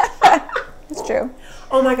 It's true.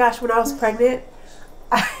 Oh my gosh, when I was pregnant,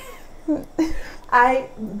 I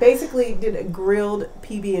basically did a grilled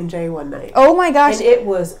PB&J one night. Oh my gosh. And it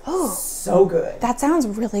was so good. That sounds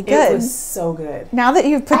really good. It was so good. Now that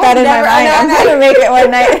you've put that in my mind, I'm going to make it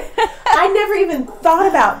one night. I never even thought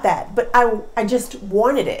about that, but I just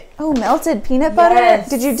wanted it. Oh, melted peanut butter? Yes.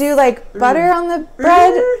 Did you do like butter on the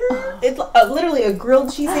bread? It's literally a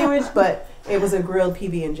grilled cheese sandwich, but it was a grilled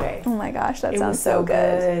PB&J. Oh my gosh, that sounds so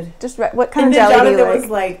good. Just what kind and of jelly Jonathan do you like? was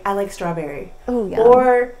like, I like strawberry. Oh yeah.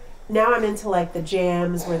 Or now I'm into like the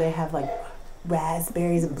jams where they have like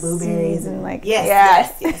raspberries and blueberries and like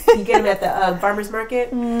yes. You get them at the farmer's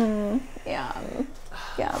market. Yum.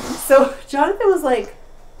 So Jonathan was like,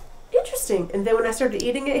 interesting. And then when I started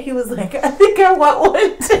eating it, he was like, I think I want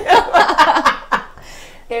one too.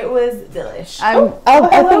 It was delish. I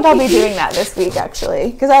think I'll be doing that this week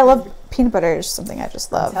actually, because I love peanut butter. Is something I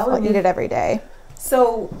just love. I'll eat it every day.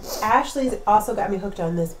 So Ashley's also got me hooked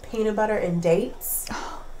on this peanut butter and dates.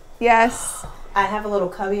 Yes. I have a little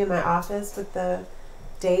cubby in my office with the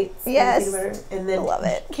dates. Yes. And peanut butter. And then I love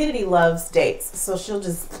it. Kennedy loves dates, so she'll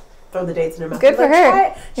just throw the dates in her mouth. Good for her. Try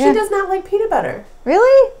it. She does not like peanut butter.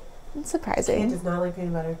 Really? That's surprising. She does not like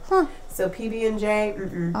peanut butter. Huh. So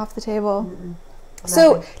PB&J, off the table.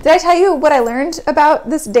 So, did I tell you what I learned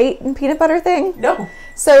about this date and peanut butter thing? No.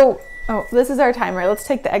 So, this is our timer. Let's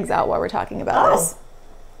take the eggs out while we're talking about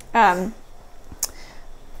this.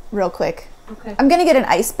 Real quick. Okay. I'm going to get an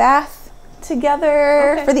ice bath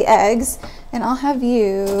together for the eggs, and I'll have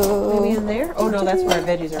you... Maybe in there? Oh, no, that's where our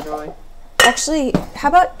veggies are going. Actually, how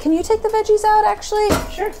about, can you take the veggies out, actually?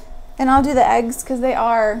 Sure. And I'll do the eggs, because they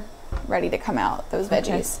are ready to come out, those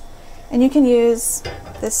veggies. Okay. And you can use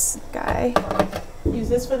this guy. Use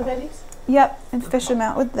this for the veggies? Yep, and fish them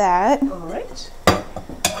out with that. All right.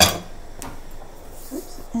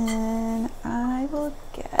 Oops. And I will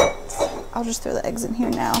I'll just throw the eggs in here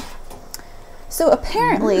now. So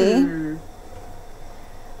apparently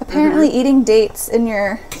eating dates in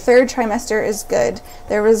your third trimester is good.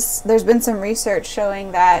 There's been some research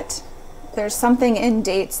showing that there's something in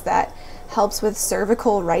dates that helps with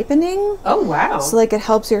cervical ripening. Oh wow. So like it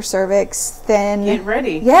helps your cervix thin. Get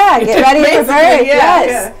ready. Yeah, get ready for birth. Yeah, yes.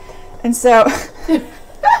 Yeah. And so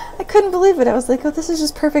I couldn't believe it. I was like, oh, this is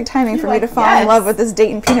just perfect timing for me to fall in love with this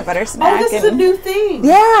date and peanut butter snack. Oh, this is a new thing.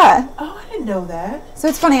 Yeah. Oh, I didn't know that. So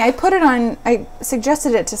it's funny. I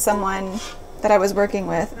suggested it to someone that I was working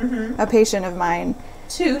with, a patient of mine.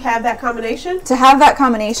 To have that combination? To have that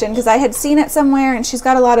combination, because I had seen it somewhere, and she's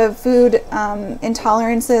got a lot of food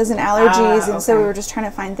intolerances and allergies, and so we were just trying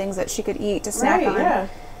to find things that she could eat to snack on. Yeah.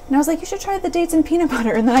 And I was like, you should try the dates and peanut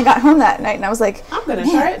butter. And then I got home that night, and I was like, I'm going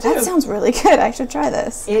to try it too. That sounds really good. I should try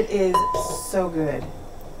this. It is so good.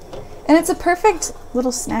 And it's a perfect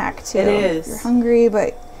little snack, too. It is. You're hungry,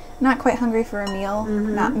 but not quite hungry for a meal.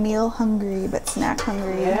 Not meal hungry, but snack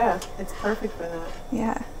hungry. Yeah, it's perfect for that.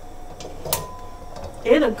 Yeah.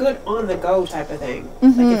 And a good on the go type of thing.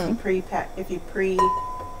 Mm-hmm. Like if you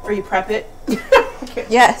prep it.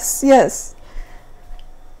 Yes, yes.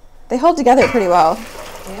 They hold together pretty well.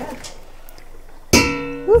 Yeah.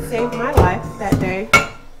 Oof. Saved my life that day.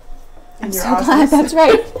 I'm so glad. That's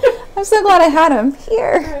right. I'm so glad I had them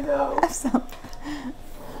here. I know. Have some.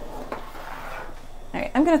 All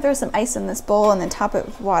right, I'm gonna throw some ice in this bowl and then top it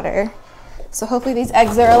with water. So hopefully these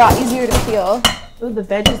eggs are a lot easier to peel. Ooh, the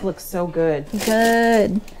veggies look so good.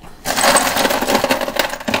 Good.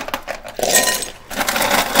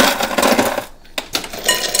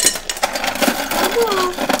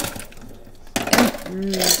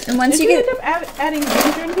 And once Did you end up adding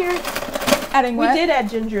ginger in here? Adding what? We did add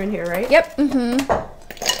ginger in here, right? Yep. Mm-hmm.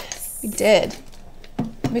 We did.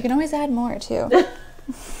 We can always add more too.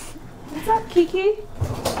 What's up, Kiki?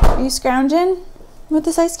 Are you scrounging with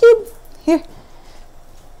this ice cube? Here.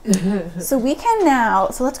 So we can now,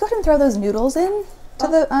 so let's go ahead and throw those noodles in to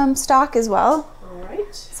the stock as well. All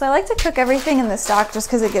right. So I like to cook everything in the stock just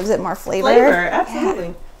because it gives it more flavor. Absolutely.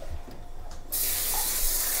 Yeah.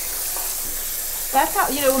 That's how,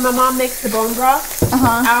 when my mom makes the bone broth,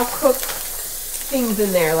 I'll cook things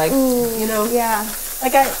in there, like, Yeah.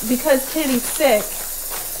 Like because Kitty's sick,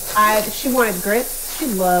 she wanted grits. She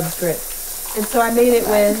loves grits. And so I made it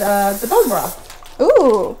with the bone broth.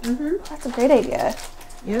 Ooh. Mm-hmm. That's a great idea.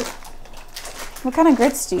 Yep. What kind of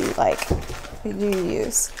grits do you like? Do you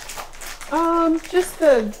use? What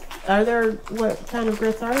kind of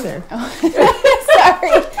grits are there? Oh.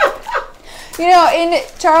 Sorry. In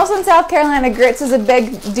Charleston, South Carolina, grits is a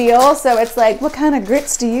big deal. So it's like, what kind of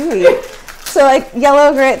grits do you eat? So like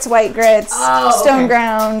yellow grits, white grits, stone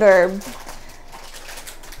ground, or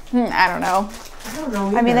I don't know. I don't know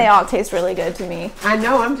either. I mean, they all taste really good to me. I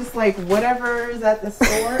know. I'm just like, whatever is at the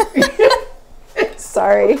store.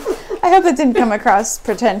 Sorry. I hope it didn't come across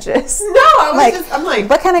pretentious. No, I'm like,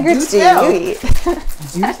 what kind of grits do you eat?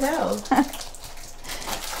 Do tell.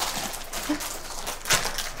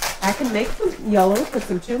 I can make some yellow, put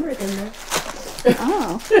some turmeric in there.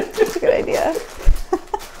 Oh, that's a good idea.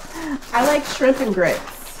 I like shrimp and grits.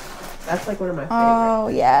 That's like one of my favorites. Oh,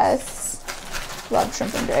 yes. Love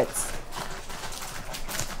shrimp and grits.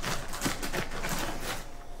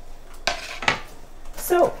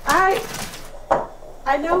 So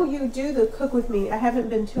I know you do the cook with me. I haven't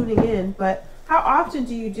been tuning in, but how often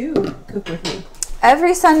do you do cook with me?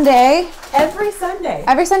 Every Sunday. Every Sunday?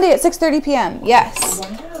 Every Sunday at 6:30 p.m. Yes.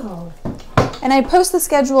 Wow. And I post the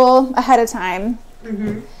schedule ahead of time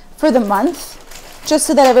for the month, just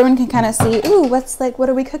so that everyone can kind of see, ooh, what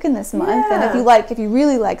are we cooking this month? Yeah. And if you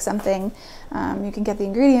really like something, you can get the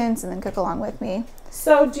ingredients and then cook along with me.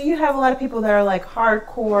 So do you have a lot of people that are like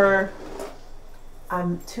hardcore,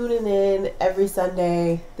 I'm tuning in every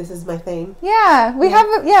Sunday, this is my thing? Yeah, we have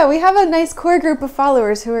a nice core group of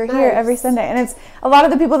followers who are here every Sunday, and it's a lot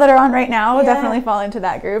of the people that are on right now definitely fall into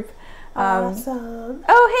that group. Awesome.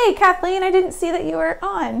 Oh, hey, Kathleen, I didn't see that you were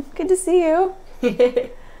on. Good to see you.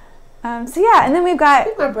 So yeah, and then we've got. I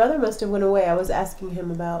think my brother must have went away. I was asking him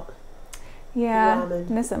about. Yeah, ramen.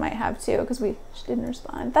 Nissa might have too because she didn't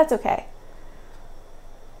respond. That's okay.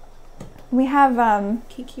 We have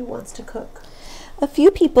Kiki wants to cook. a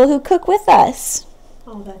few people who cook with us.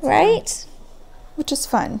 Oh, that's right, nice. Which is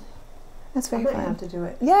fun. That's very fun. I might have to do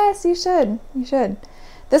it. Yes, you should. You should.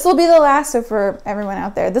 This will be the last. So for everyone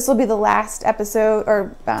out there, this will be the last episode,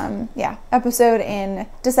 or episode in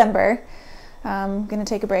December. I'm gonna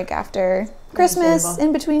take a break after Christmas,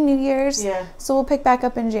 in between New Year's. Yeah. So we'll pick back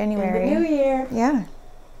up in January. In the New Year. Yeah.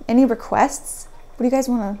 Any requests? What do you guys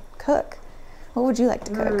want to cook? What would you like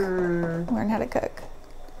to cook? Learn how to cook.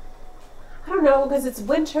 I don't know, because it's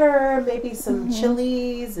winter. Maybe some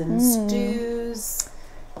chilies and stews,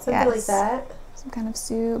 something like that. Some kind of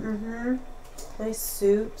soup. Nice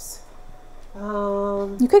soups.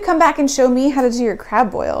 You could come back and show me how to do your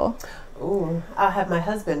crab boil. Ooh, I'll have my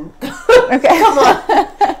husband. Okay. Come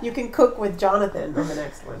on. You can cook with Jonathan on the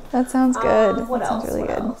next one. That sounds good. What that else? Sounds really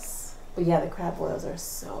good. Else? But yeah, the crab boils are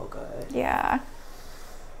so good. Yeah.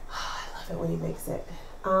 I love it when he makes it.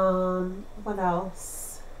 What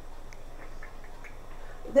else?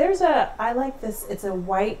 I like this. It's a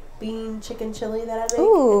white bean chicken chili that I make.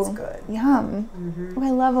 Ooh, it's good. Yum. Oh,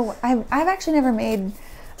 I love I've actually never made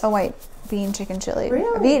a white bean chicken chili.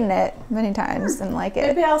 Really? I've eaten it many times and like it.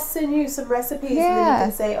 Maybe I'll send you some recipes and then you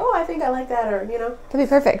can say, oh, I think I like that, or That'd be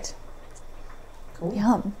perfect. Cool.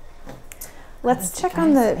 Yum. Let's check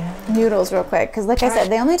on the noodles real quick, because like I said,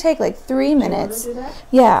 they only take like 3 minutes. Do you want to do that?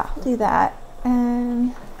 Yeah, I'll do that.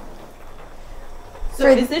 So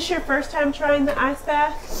is this your first time trying the ice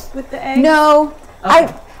bath with the eggs? No.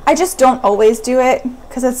 Okay. I just don't always do it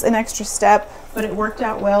because it's an extra step. But it worked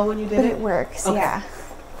out well when you did it? But it works, okay. yeah.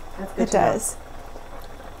 That's good it does.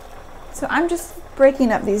 So I'm just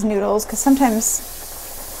breaking up these noodles because sometimes,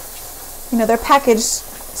 you know, they're packaged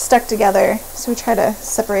stuck together. So we try to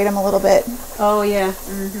separate them a little bit. Oh, yeah.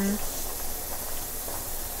 Mm-hmm.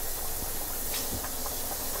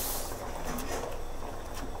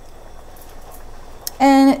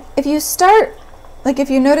 And if you start, like if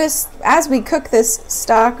you notice as we cook this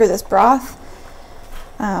stock or this broth,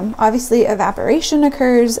 obviously evaporation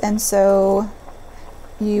occurs, and so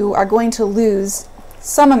you are going to lose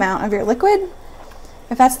some amount of your liquid.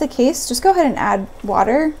 If that's the case, just go ahead and add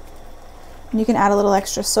water. And you can add a little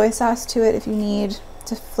extra soy sauce to it if you need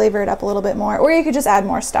to flavor it up a little bit more, or you could just add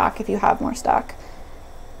more stock if you have more stock.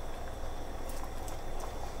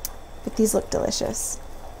 But these look delicious.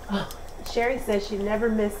 Oh, Sherry says she never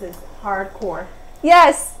misses hardcore.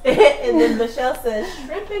 Yes! And then Michelle says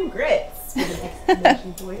shrimp and grits with an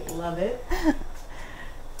exclamation point. Love it.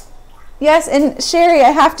 Yes, and Sherry,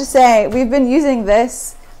 I have to say, we've been using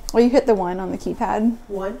this. Well, you hit the 1 on the keypad.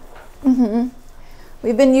 1? Mm-hmm.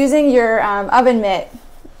 We've been using your oven mitt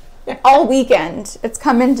all weekend. It's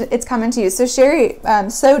coming to you. So Sherry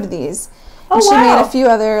sewed these. Oh, and she wow. made a few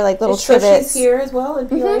other like little trivets. She's here as well in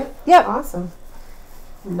Peoria? Mm-hmm. Yep. Awesome.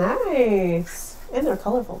 Nice. And they're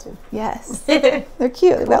colorful too. Yes. They're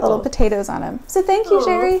cute. They've got little potatoes on them. So thank you,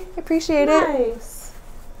 Sherry. I appreciate it. Nice.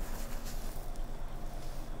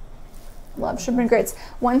 Love shrimp and grits.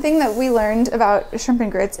 One thing that we learned about shrimp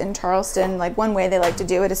and grits in Charleston, like one way they like to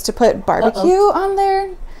do it is to put barbecue on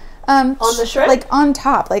there. On the shrimp? Like on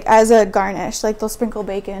top, like as a garnish. Like they'll sprinkle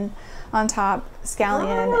bacon on top, scallion,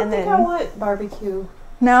 I don't and think then... I want barbecue.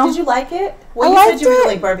 No? Did you like it? Well, I you said you really liked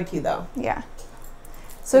it. like barbecue though. Yeah.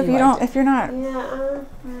 So if You you liked don't, if you're not, Yeah.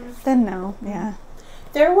 then no. Yeah.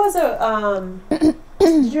 There was a,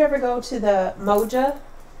 did you ever go to the Moja?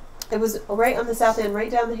 It was right on the south end, right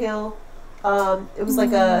down the hill. It was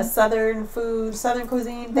like a southern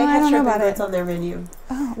cuisine. They No, I had don't know shrimp and about grits it. on their menu.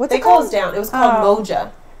 Oh, what's They it called? closed down. It was called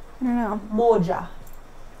Moja. I don't know. Moja.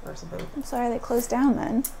 Or something. I'm sorry they closed down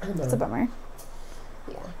then. I know. That's a bummer.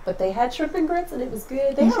 Yeah. But they had shrimp and grits and it was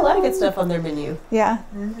good. They had a lot of good stuff on their menu. Yeah.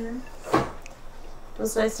 Mm-hmm. It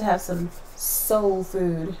was nice to have some soul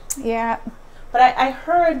food. Yeah. But I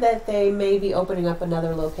heard that they may be opening up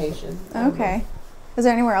another location. Okay. Is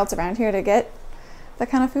there anywhere else around here to get that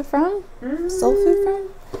kind of food from? Soul food from?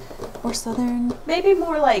 Or southern? Maybe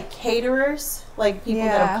more like caterers, like people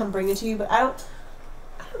Yeah. that'll come bring it to you. But I don't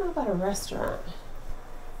know about a restaurant.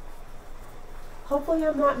 Hopefully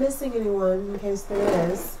I'm not missing anyone in case there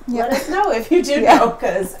is. Yeah. Let us know if you do know,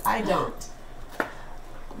 because I don't.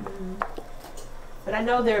 But I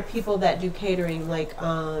know there are people that do catering, like,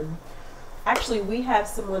 actually we have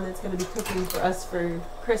someone that's going to be cooking for us for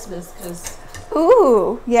Christmas, because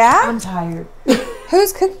Ooh, yeah? I'm tired.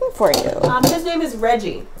 Who's cooking for you? His name is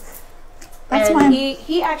Reggie. That's and mine.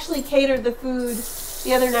 he actually catered the food.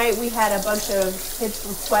 The other night we had a bunch of kids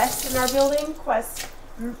from Quest in our building, Quest,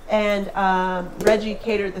 and Reggie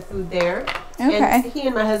catered the food there. Okay. And he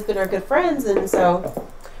and my husband are good friends, and so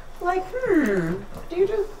like, do you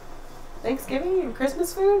do Thanksgiving and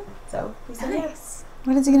Christmas food? So he said yes.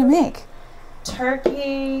 What is he going to make?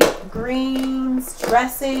 Turkey, greens,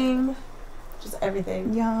 dressing, just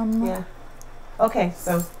everything. Yum. Yeah. Okay,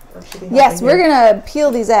 so I should be Yes, helping we're here. going to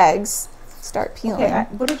peel these eggs. Start peeling. Okay,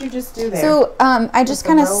 what did you just do there? So I just the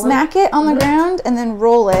kind of roller? smack it on the ground and then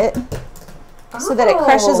roll it so that it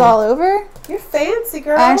crushes all over. You're fancy,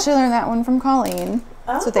 girl. I actually learned that one from Colleen.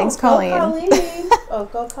 So thanks, go Colleen. Oh,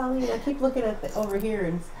 go Colleen. I keep looking at the over here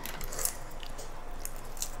and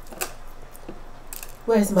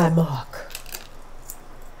where's my mark?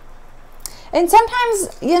 And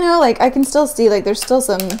sometimes, you know, like I can still see like there's still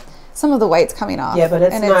some of the whites coming off. Yeah, but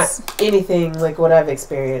it's and not anything like what I've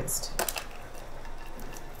experienced.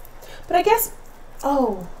 But I guess,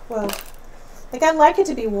 oh, well, like I like it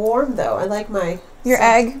to be warm though. I like my your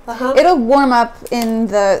egg. Uh-huh. It'll warm up in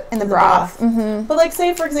the broth. Mm-hmm. But like,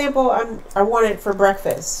 say for example, I want it for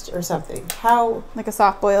breakfast or something. How? Like a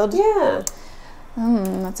soft boiled. Yeah.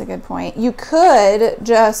 That's a good point. You could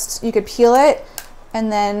peel it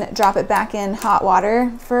and then drop it back in hot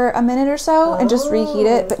water for a minute or so and just reheat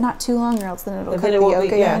it, but not too long or else then it'll cook the yolk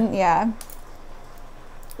again. Yeah.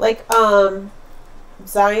 Like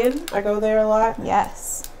Zion, I go there a lot.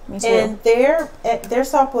 Yes. Me too. And their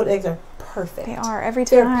soft boiled eggs are perfect. They are every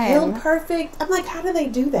time. They're peeled perfect. I'm like, how do they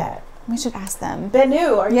do that? We should ask them.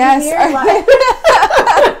 Benu, are you here?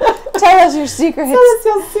 Tell us your secrets. Tell us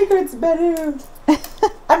your secrets, Benu.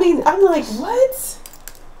 I mean, I'm like, what?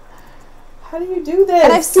 How do you do this?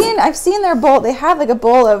 And I've seen their bowl. They have like a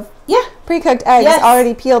bowl of pre-cooked eggs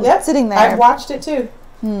already peeled sitting there. I've watched it too.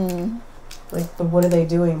 Like, but what are they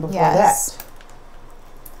doing before that?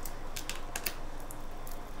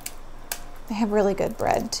 They have really good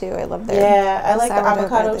bread too. I love their I like the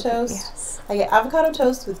avocado toast. Yes. I get avocado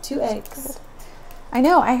toast with 2 eggs. I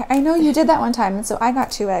know. I know you did that one time, and so I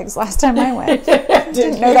got 2 eggs last time I went.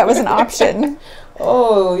 Didn't know that was an option.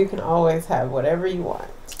 Oh, you can always have whatever you want.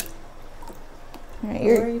 All right,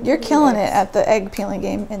 you're killing it at the egg peeling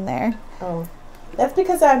game in there. Oh, that's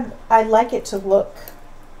because I like it to look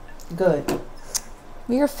good.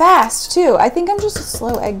 You're fast too. I think I'm just a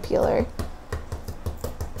slow egg peeler.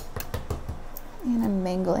 And I'm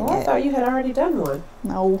mangling it. I thought you had already done one.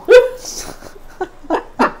 No.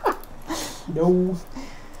 No.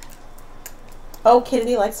 Oh,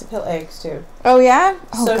 Kennedy likes to peel eggs too. Oh yeah?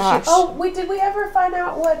 Oh so gosh. Did we ever find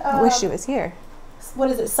out what? I wish she was here.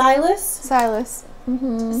 What is it, Silas? Silas.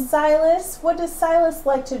 Silas. What does Silas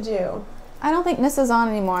like to do? I don't think Nissa's on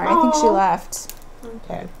anymore. I think she left.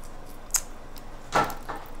 Okay.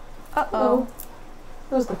 Uh-oh.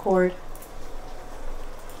 That was the cord.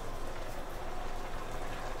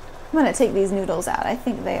 I'm gonna take these noodles out. I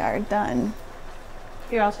think they are done.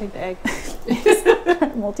 Here, I'll take the egg.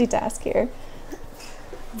 Multitask here.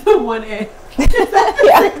 The 1 egg.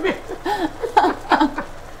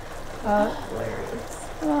 Hilarious.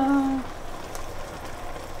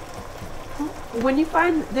 When you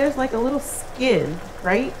find there's like a little skin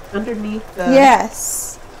right underneath the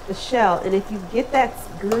shell, and if you get that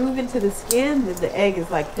groove into the skin, then the egg is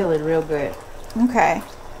like peeling real good. Okay.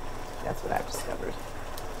 That's what I've discovered.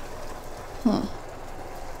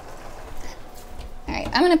 Alright,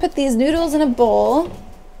 I'm going to put these noodles in a bowl.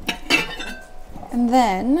 And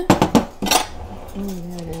then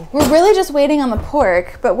we're really just waiting on the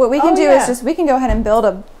pork, but what we can do is just we can go ahead and build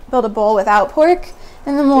a bowl without pork,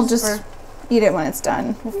 and then we'll just eat it when it's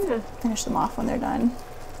done. We'll finish them off when they're done.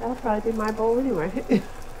 That'll probably be my bowl anyway.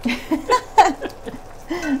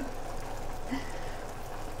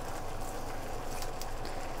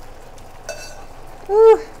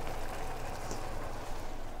 Ooh.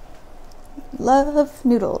 Love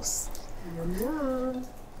noodles. Yum.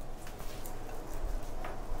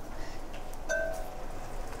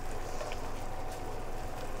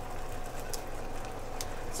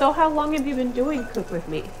 So how long have you been doing Cook With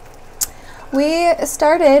Me? We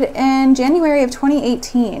started in January of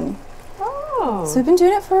 2018. Oh. So we've been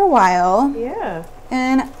doing it for a while. Yeah.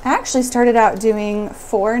 And I actually started out doing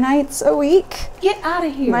 4 nights a week. Get out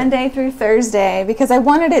of here. Monday through Thursday, because I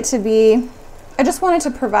wanted it to be, I just wanted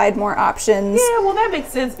to provide more options. Yeah, well that makes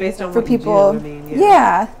sense based on for what people. You do. I mean,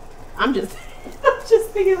 yeah. I'm just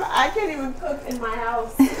thinking I can't even cook in my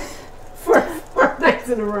house for 4 nights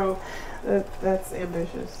in a row. That's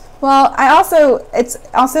ambitious. Well, so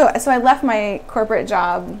I left my corporate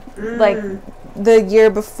job like the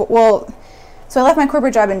year before. So I left my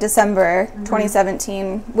corporate job in December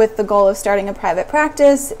 2017 with the goal of starting a private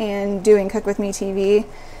practice and doing Cook With Me TV.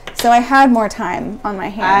 So I had more time on my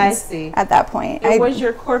hands at that point. And was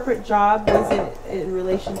your corporate job, was it in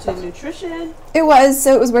relation to nutrition? It was.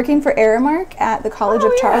 So it was working for Aramark at the College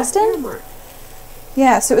of Charleston. Aramark.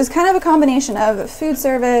 Yeah, so it was kind of a combination of food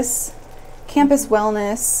service, campus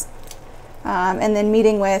wellness, and then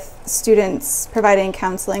meeting with students providing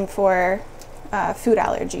counseling for food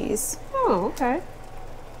allergies. Oh, okay.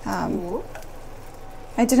 Cool.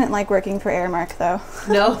 I didn't like working for Aramark though.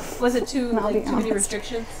 No? Was it too many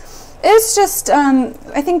restrictions? It's just,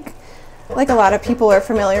 I think, like a lot of people are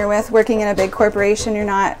familiar with, working in a big corporation, you're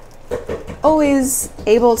not always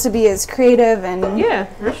able to be as creative and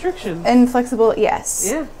restrictions and flexible. Yes.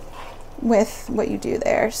 Yeah. With what you do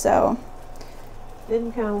there, so.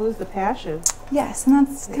 Didn't kind of lose the passion. Yes, and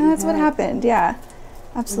that's what happened. Yeah,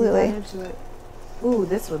 absolutely. Ooh,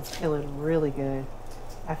 this one's killing really good.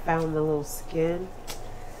 I found the little skin.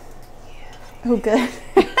 Oh, good.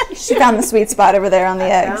 She found the sweet spot over there on the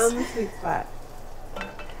eggs. I found the sweet spot.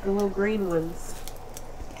 The little green ones.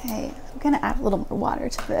 Okay, I'm going to add a little more water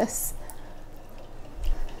to this.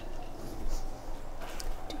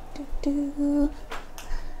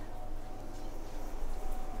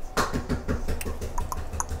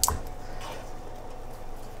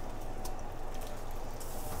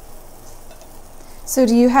 So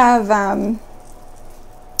do you have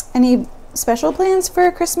any special plans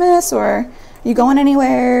for Christmas, or are you going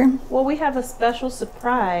anywhere? Well, we have a special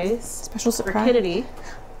surprise. For Kennedy.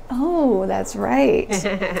 Oh, that's right.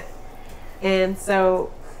 And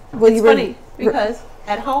so it's funny because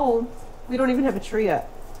at home we don't even have a tree up.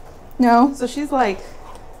 No. So she's like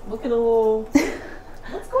looking a little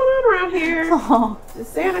what's going on around here? Oh. Did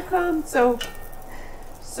Santa come? So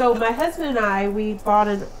my husband and I, we bought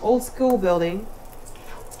an old school building,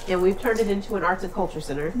 and we've turned it into an arts and culture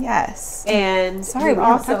center. Yes. And sorry, we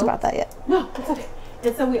haven't talked about that yet. No, it's okay.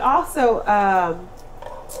 And so we also are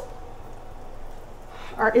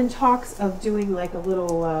in talks of doing like a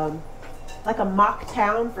little, like a mock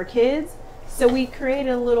town for kids. So we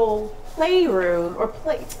created a little playroom or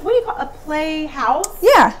what do you call it? A playhouse?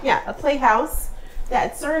 Yeah. Yeah, a playhouse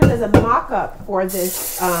that serves as a mock-up for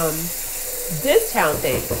this this town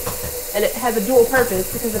thing. And it has a dual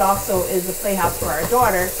purpose because it also is a playhouse for our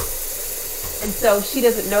daughter. And so she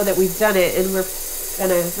doesn't know that we've done it, and we're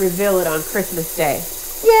gonna reveal it on Christmas Day.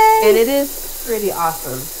 Yay! And it is pretty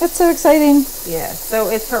awesome. That's so exciting. Yeah, so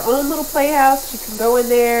it's her own little playhouse. She can go in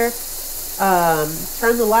there,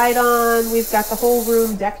 turn the light on. We've got the whole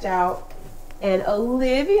room decked out. And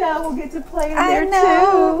Olivia will get to play in there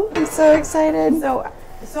too. I'm so excited. So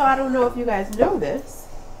I don't know if you guys know this,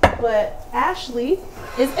 but Ashley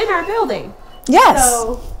is in our building. Yes.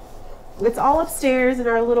 So it's all upstairs in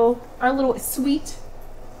our little suite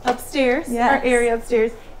upstairs, yes. our area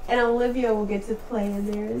upstairs. And Olivia will get to play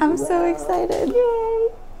in there as I'm well. so excited. Yay.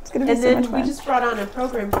 It's going to be so much fun. We just brought on a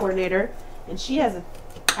program coordinator, and she has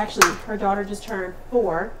actually, her daughter just turned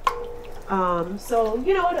 4. So,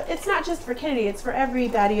 you know, it's not just for Kennedy, it's for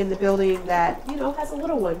everybody in the building that, you know, has a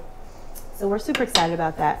little one. So we're super excited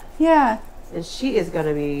about that. Yeah. And she is going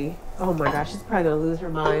to be, oh my gosh, she's probably going to lose her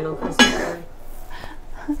mind on Christmas Day.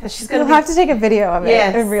 She's We'll have to take a video of it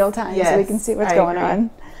Yes. in real time so we can see what's going on.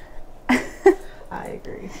 I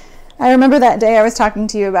agree. I remember that day I was talking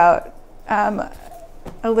to you about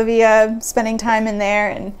Olivia spending time in there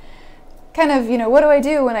and kind of, you know, what do I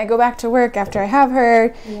do when I go back to work after I have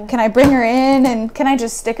her? Yeah. Can I bring her in and can I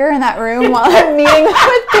just stick her in that room while I'm meeting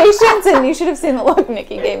with patients? And you should have seen the look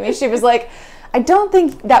Nikki gave me. She was like, I don't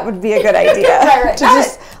think that would be a good idea to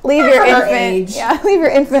just leave your infant. Yeah, leave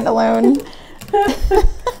your infant alone.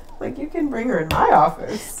 Like, you can bring her in my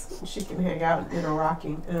office. She can hang out in a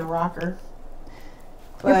rocker.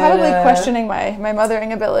 But, you're probably questioning my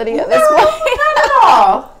mothering ability at this point. Not at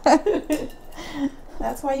all.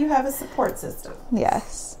 That's why you have a support system.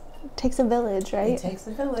 Yes. It takes a village, right? It takes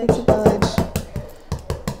a village. It takes a village.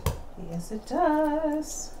 Yes, it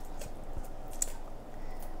does.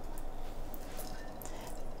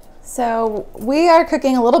 So we are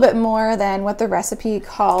cooking a little bit more than what the recipe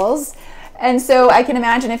calls. And so I can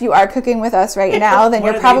imagine if you are cooking with us right now, then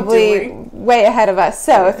you're probably way ahead of us.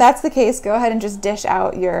 So if that's the case, go ahead and just dish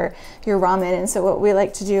out your ramen. And so what we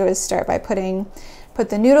like to do is start by put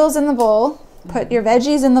the noodles in the bowl, put your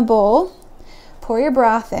veggies in the bowl, pour your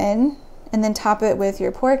broth in, and then top it with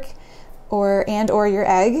your pork or your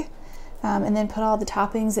egg. And then put all the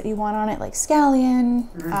toppings that you want on it, like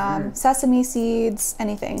scallion, sesame seeds,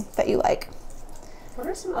 anything that you like. What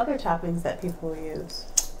are some other toppings that people use?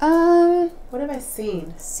 What have I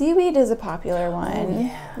seen? Seaweed is a popular one,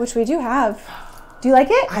 yeah. Which we do have. Do you like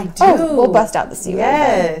it? I do. Oh, we'll bust out the seaweed.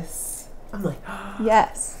 Yes. I'm like,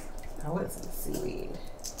 yes. I want some seaweed.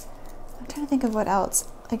 I'm trying to think of what else.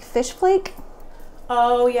 Like fish flake?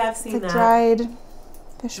 Oh, yeah, I've seen like that. Dried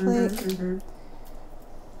fish flake.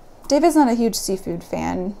 David's not a huge seafood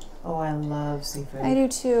fan. Oh, I love seafood. I do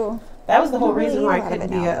too. That was the whole reason why I couldn't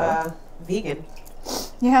be a vegan.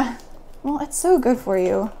 Yeah. Well, it's so good for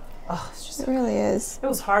you. Oh, it's just it really is. It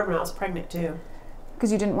was hard when I was pregnant too.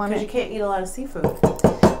 Because you didn't want to. Because you can't eat a lot of seafood.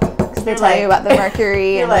 Because they tell you about the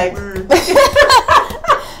mercury. You're and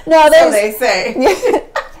no, so they say.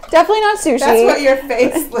 Definitely not sushi. That's what your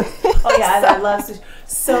face looks. Oh yeah, I love sushi.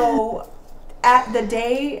 So, at the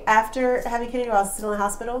day after having Kennedy, while I was still in the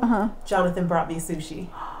hospital, Jonathan brought me sushi.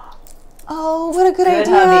 Oh, what a good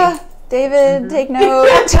idea. Hubby. David, take note.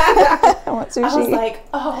 I want sushi. I was like,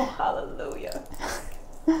 oh, hallelujah.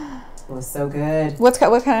 It was so good. What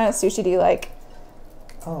kind of sushi do you like?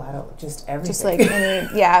 Oh, I don't, just everything. Just like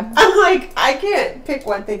any, yeah. I'm like, I can't pick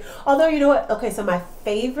one thing. Although, you know what? Okay, so my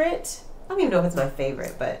favorite, I don't even know if it's my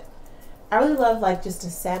favorite, but I really love like just a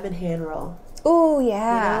salmon hand roll. Oh,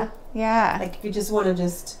 yeah. You know? Yeah. Like if you just want to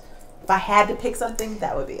if I had to pick something,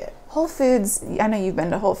 that would be it. Whole Foods, I know you've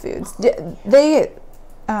been to Whole Foods. They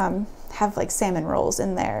have like salmon rolls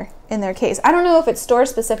in their case. I don't know if it's store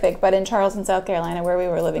specific, but in Charleston, South Carolina, where we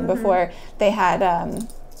were living before, they had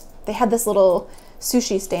this little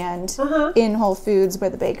sushi stand in Whole Foods where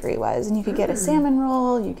the bakery was, and you could get a salmon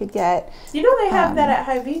roll. You could get. You know they have that at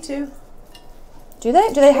Hy-Vee too. Do they?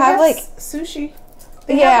 Do they have like sushi?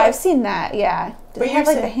 Yeah, I've seen that. Yeah. Do they have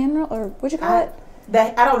like the hand roll, or what'd you call it?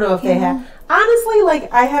 That I don't know if they have. Honestly,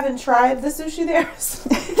 like I haven't tried the sushi there.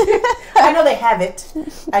 I know they have it.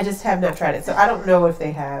 I just have not tried it, so I don't know if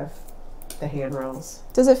they have the hand rolls.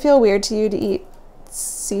 Does it feel weird to you to eat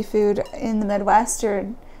seafood in the Midwest, or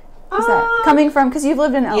is that coming from because you've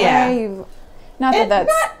lived in LA? Yeah. Not that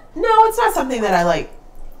that's no, it's not something that I like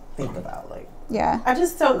think about. Like, yeah, I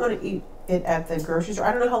just don't want to eat it at the grocery store.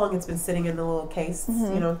 I don't know how long it's been sitting in the little case.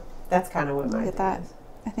 You know, that's kind of what my get that. Is.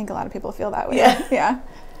 I think a lot of people feel that way. Yeah, yeah.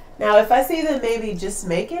 Now, if I see them maybe just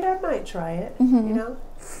make it, I might try it. You know.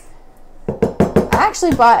 I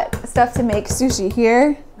actually bought stuff to make sushi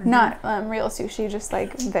here. Not real sushi, just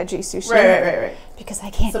like veggie sushi. Right. Because I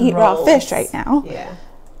can't eat raw fish right now. Yeah.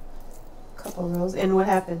 Couple rolls. And what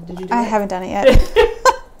happened? Did you do I it? haven't done it yet.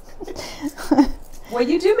 Well,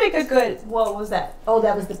 you do make a good, what was that? Oh,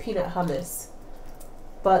 that was the peanut hummus.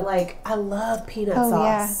 But, like, I love peanut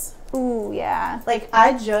sauce. Yeah. Ooh, yeah. Like,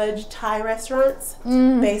 I judge Thai restaurants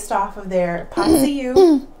based off of their pad see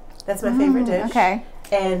ew. That's my favorite dish. Okay.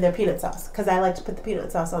 And their peanut sauce. Because I like to put the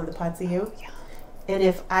peanut sauce on the pad see ew. Yeah. And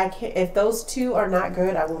if those two are not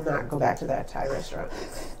good, I will not go back to that Thai restaurant.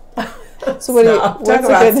 So what do you? What's talk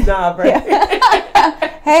about a good snob, right?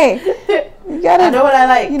 Yeah. Hey, you gotta. I know what I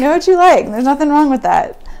like. You know what you like. There's nothing wrong with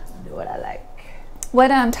that. I know what I like. What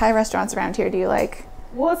Thai restaurants around here do you like?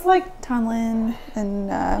 Well, it's like Thanh Linh and.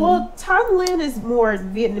 Well, Thanh Linh is more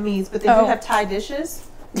Vietnamese, but they do have Thai dishes.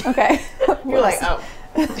 Okay. You're like, oh.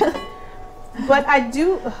 But I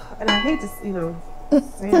do, and I hate to say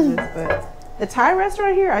this, but the Thai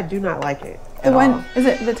restaurant here, I do not like it. The one is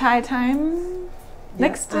it the Thai Time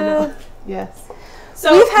next to? Yes.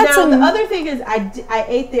 So we've had now the other thing is I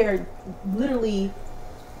ate there literally.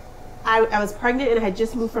 I was pregnant and I had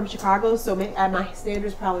just moved from Chicago, so my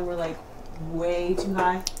standards probably were like way too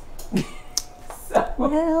high.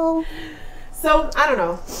 So I don't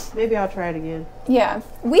know. Maybe I'll try it again. Yeah,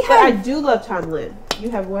 but I do love Thanh Linh. You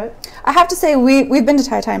have what? I have to say we've been to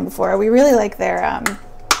Thai Time before. We really like their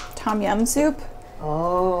tom yum soup.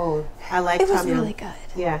 Oh, I like tom yum. It was really good.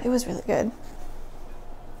 Yeah, it was really good.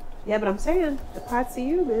 Yeah, but I'm saying the pad see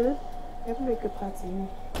ew, man. They have make good pad see ew.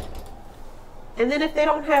 And then if they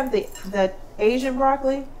don't have the Asian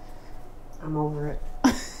broccoli, I'm over it.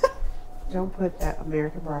 Don't put that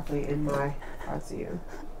American broccoli in my pad see ew.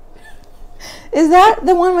 Is that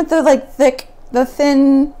the one with the the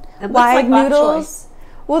thin, wide noodles?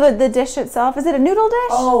 Well, the dish itself, is it a noodle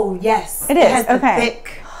dish? Oh, yes. It is. It has okay. the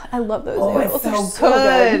thick. I love those noodles. They're so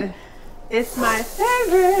good. It's my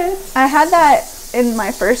favorite. I had that in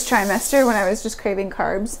my first trimester when I was just craving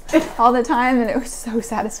carbs all the time, and it was so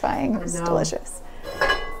satisfying. It was delicious.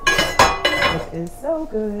 It is so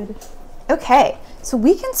good. Okay, so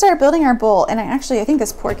we can start building our bowl, and I think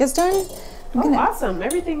this pork is done. Awesome.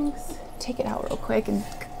 Everything's... Take it out real quick and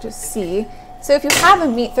just see. So if you have a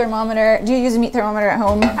meat thermometer, do you use a meat thermometer at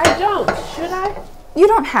home? I don't. Should I? You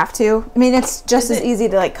don't have to. I mean, it's just as easy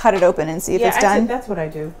to like cut it open and see if it's done. That's what I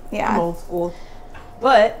do. Yeah. I'm old school.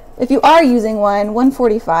 But if you are using one,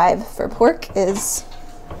 145 for pork is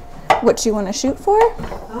what you want to shoot for.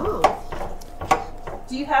 Oh.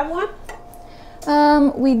 Do you have one?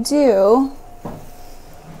 We do.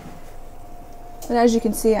 But as you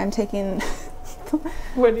can see, I'm taking...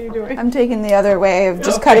 What are you doing? I'm taking the other way of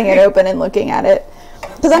just cutting it open and looking at it.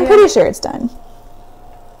 Because I'm pretty sure it's done.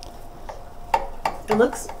 It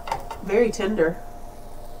looks very tender.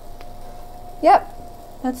 Yep,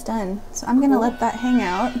 that's done. So I'm going to let that hang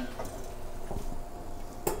out.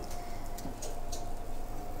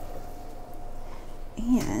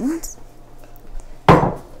 And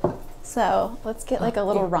so let's get like a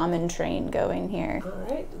little ramen train going here. All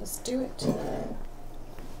right, let's do it.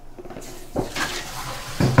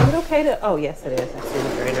 Is it okay to... Oh, yes, it is. I see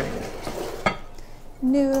the grater.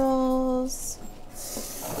 Noodles.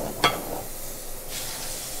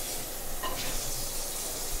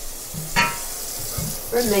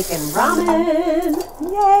 We're making ramen.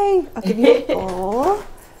 Yay! I'll give you a bowl.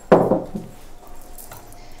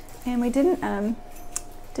 And we didn't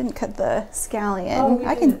cut the scallion. Oh,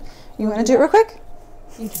 I can. You want to do it real quick?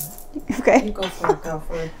 You do. Okay. You go for it,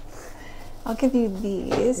 girlfriend. I'll give you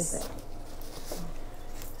these.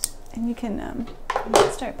 And you can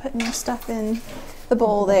start putting your stuff in the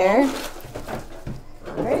bowl there.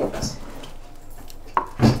 All right.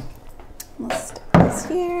 Let's stick this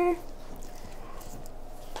here.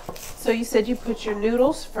 So you said you put your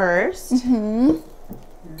noodles first. Mm-hmm.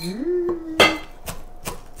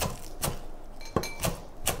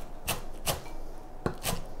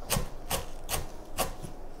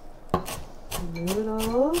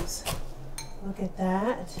 Noodles. Look at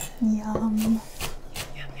that. Yum. Yum,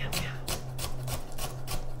 yum, yum.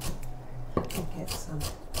 Get some.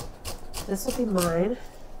 This will be mine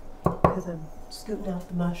because I'm scooting out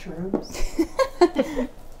the mushrooms.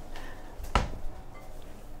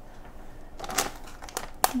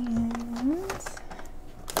 And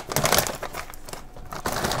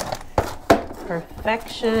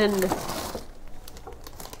perfection.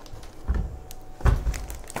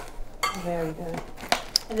 Very good.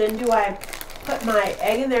 And then do I put my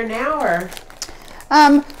egg in there now, or?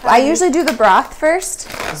 I usually do the broth first.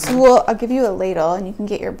 So I'll give you a ladle and you can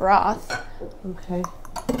get your broth. Okay.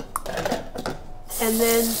 And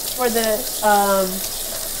then for the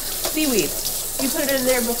seaweed, you put it in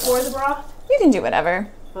there before the broth? You can do whatever.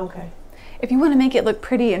 Okay. If you want to make it look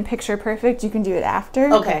pretty and picture perfect, you can do it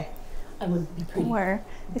after. Okay. I wouldn't be pretty. Or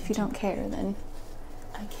if you don't care, then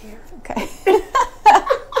I care. okay.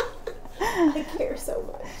 I care so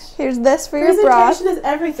much. Here's this for your broth. Presentation is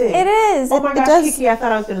everything. It is. Oh my it gosh, does. Kiki, I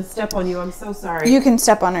thought I was going to step on you. I'm so sorry. You can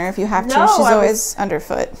step on her if you have to. No, She's always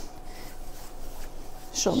underfoot.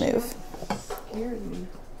 She'll move. Scared me.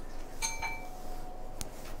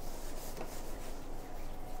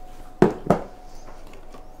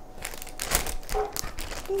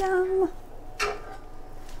 Yum.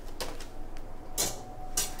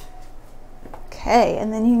 Okay,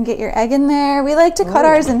 and then you can get your egg in there. We like to cut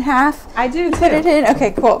ours in half. I do too. Put it in. Okay,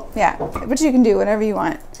 cool. Yeah, but you can do whatever you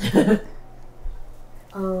want.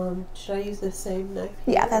 Should I use the same knife?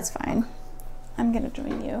 Yeah, that's fine. I'm gonna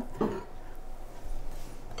join you.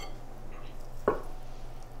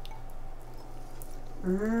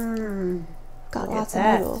 Got Look lots at of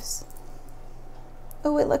that. noodles.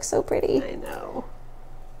 Oh, it looks so pretty. I know.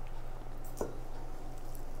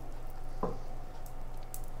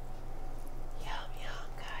 Yum, yum,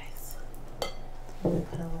 guys. I'm going to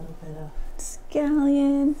put a little bit of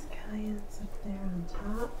Scallions. scallions up there on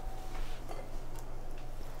top.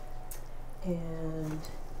 And,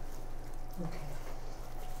 okay.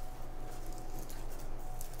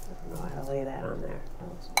 I don't know how to lay that on there. That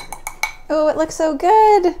looks weird. Oh, it looks so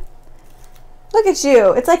good. Look at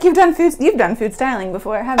you. It's like you've done food styling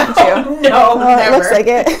before, haven't you? No, well, never. It looks like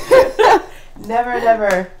it. Never,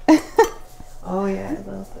 never. Oh yeah,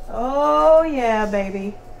 oh yeah,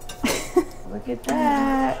 baby. Look at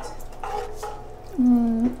that.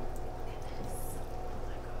 Mm.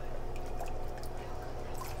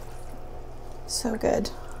 So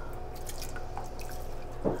good.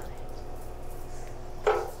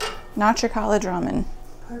 Not your college ramen.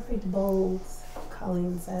 Perfect bowls,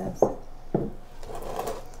 Colleen says.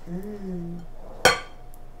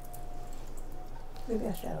 Maybe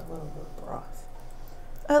I should add a little bit of broth.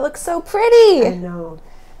 Oh, it looks so pretty. I know.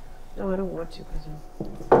 No, I don't want to because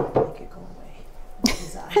it'll make it go away.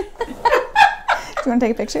 Do you want to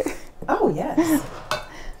take a picture? Oh, yes.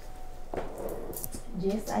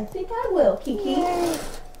 Yes, I think I will, Kiki. Yay.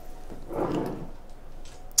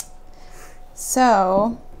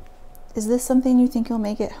 So, is this something you think you'll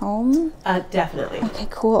make at home? Definitely. Okay,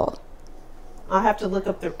 cool. I'll have to look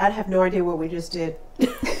up I have no idea what we just did.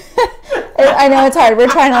 I know it's hard. We're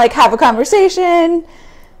trying to like have a conversation,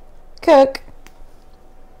 cook.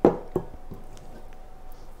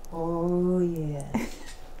 Oh, yeah.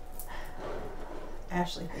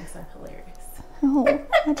 Ashley thinks I'm hilarious. Oh,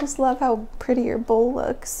 I just love how pretty your bowl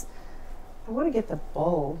looks. I want to get the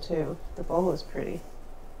bowl, too. The bowl is pretty.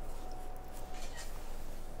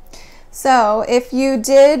 So if you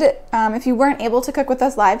did, if you weren't able to cook with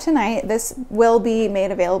us live tonight, this will be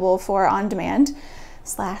made available for on demand /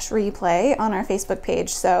 replay on our Facebook page.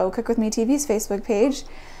 So Cook With Me TV's Facebook page.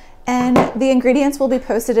 And the ingredients will be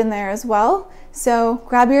posted in there as well. So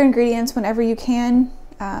grab your ingredients whenever you can,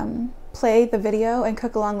 play the video and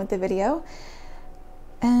cook along with the video.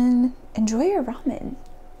 And enjoy your ramen.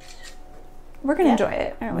 We're going to enjoy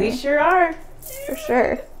it, aren't we? We sure are. For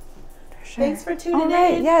sure. Sure. Thanks for tuning all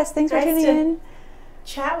right. in. Yes, thanks for tuning in.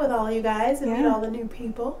 Chat with all you guys and meet all the new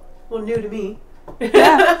people. Well, new to me.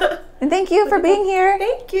 Yeah. And thank you for being here.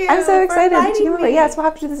 Thank you. I'm so excited. Me. Yes, we'll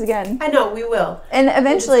have to do this again. I know, we will. And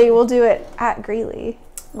eventually we'll do it at Greeley,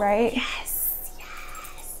 right? Yes.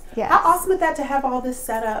 Yes. Yes. How awesome would that to have all this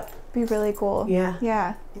set up? Be really cool. Yeah.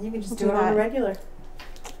 Yeah. And you can just We'll do it on a regular.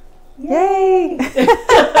 Yay.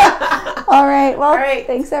 All right. Well, All right.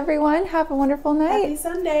 thanks everyone. Have a wonderful night. Happy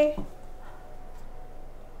Sunday.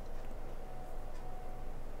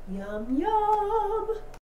 Yum, yum.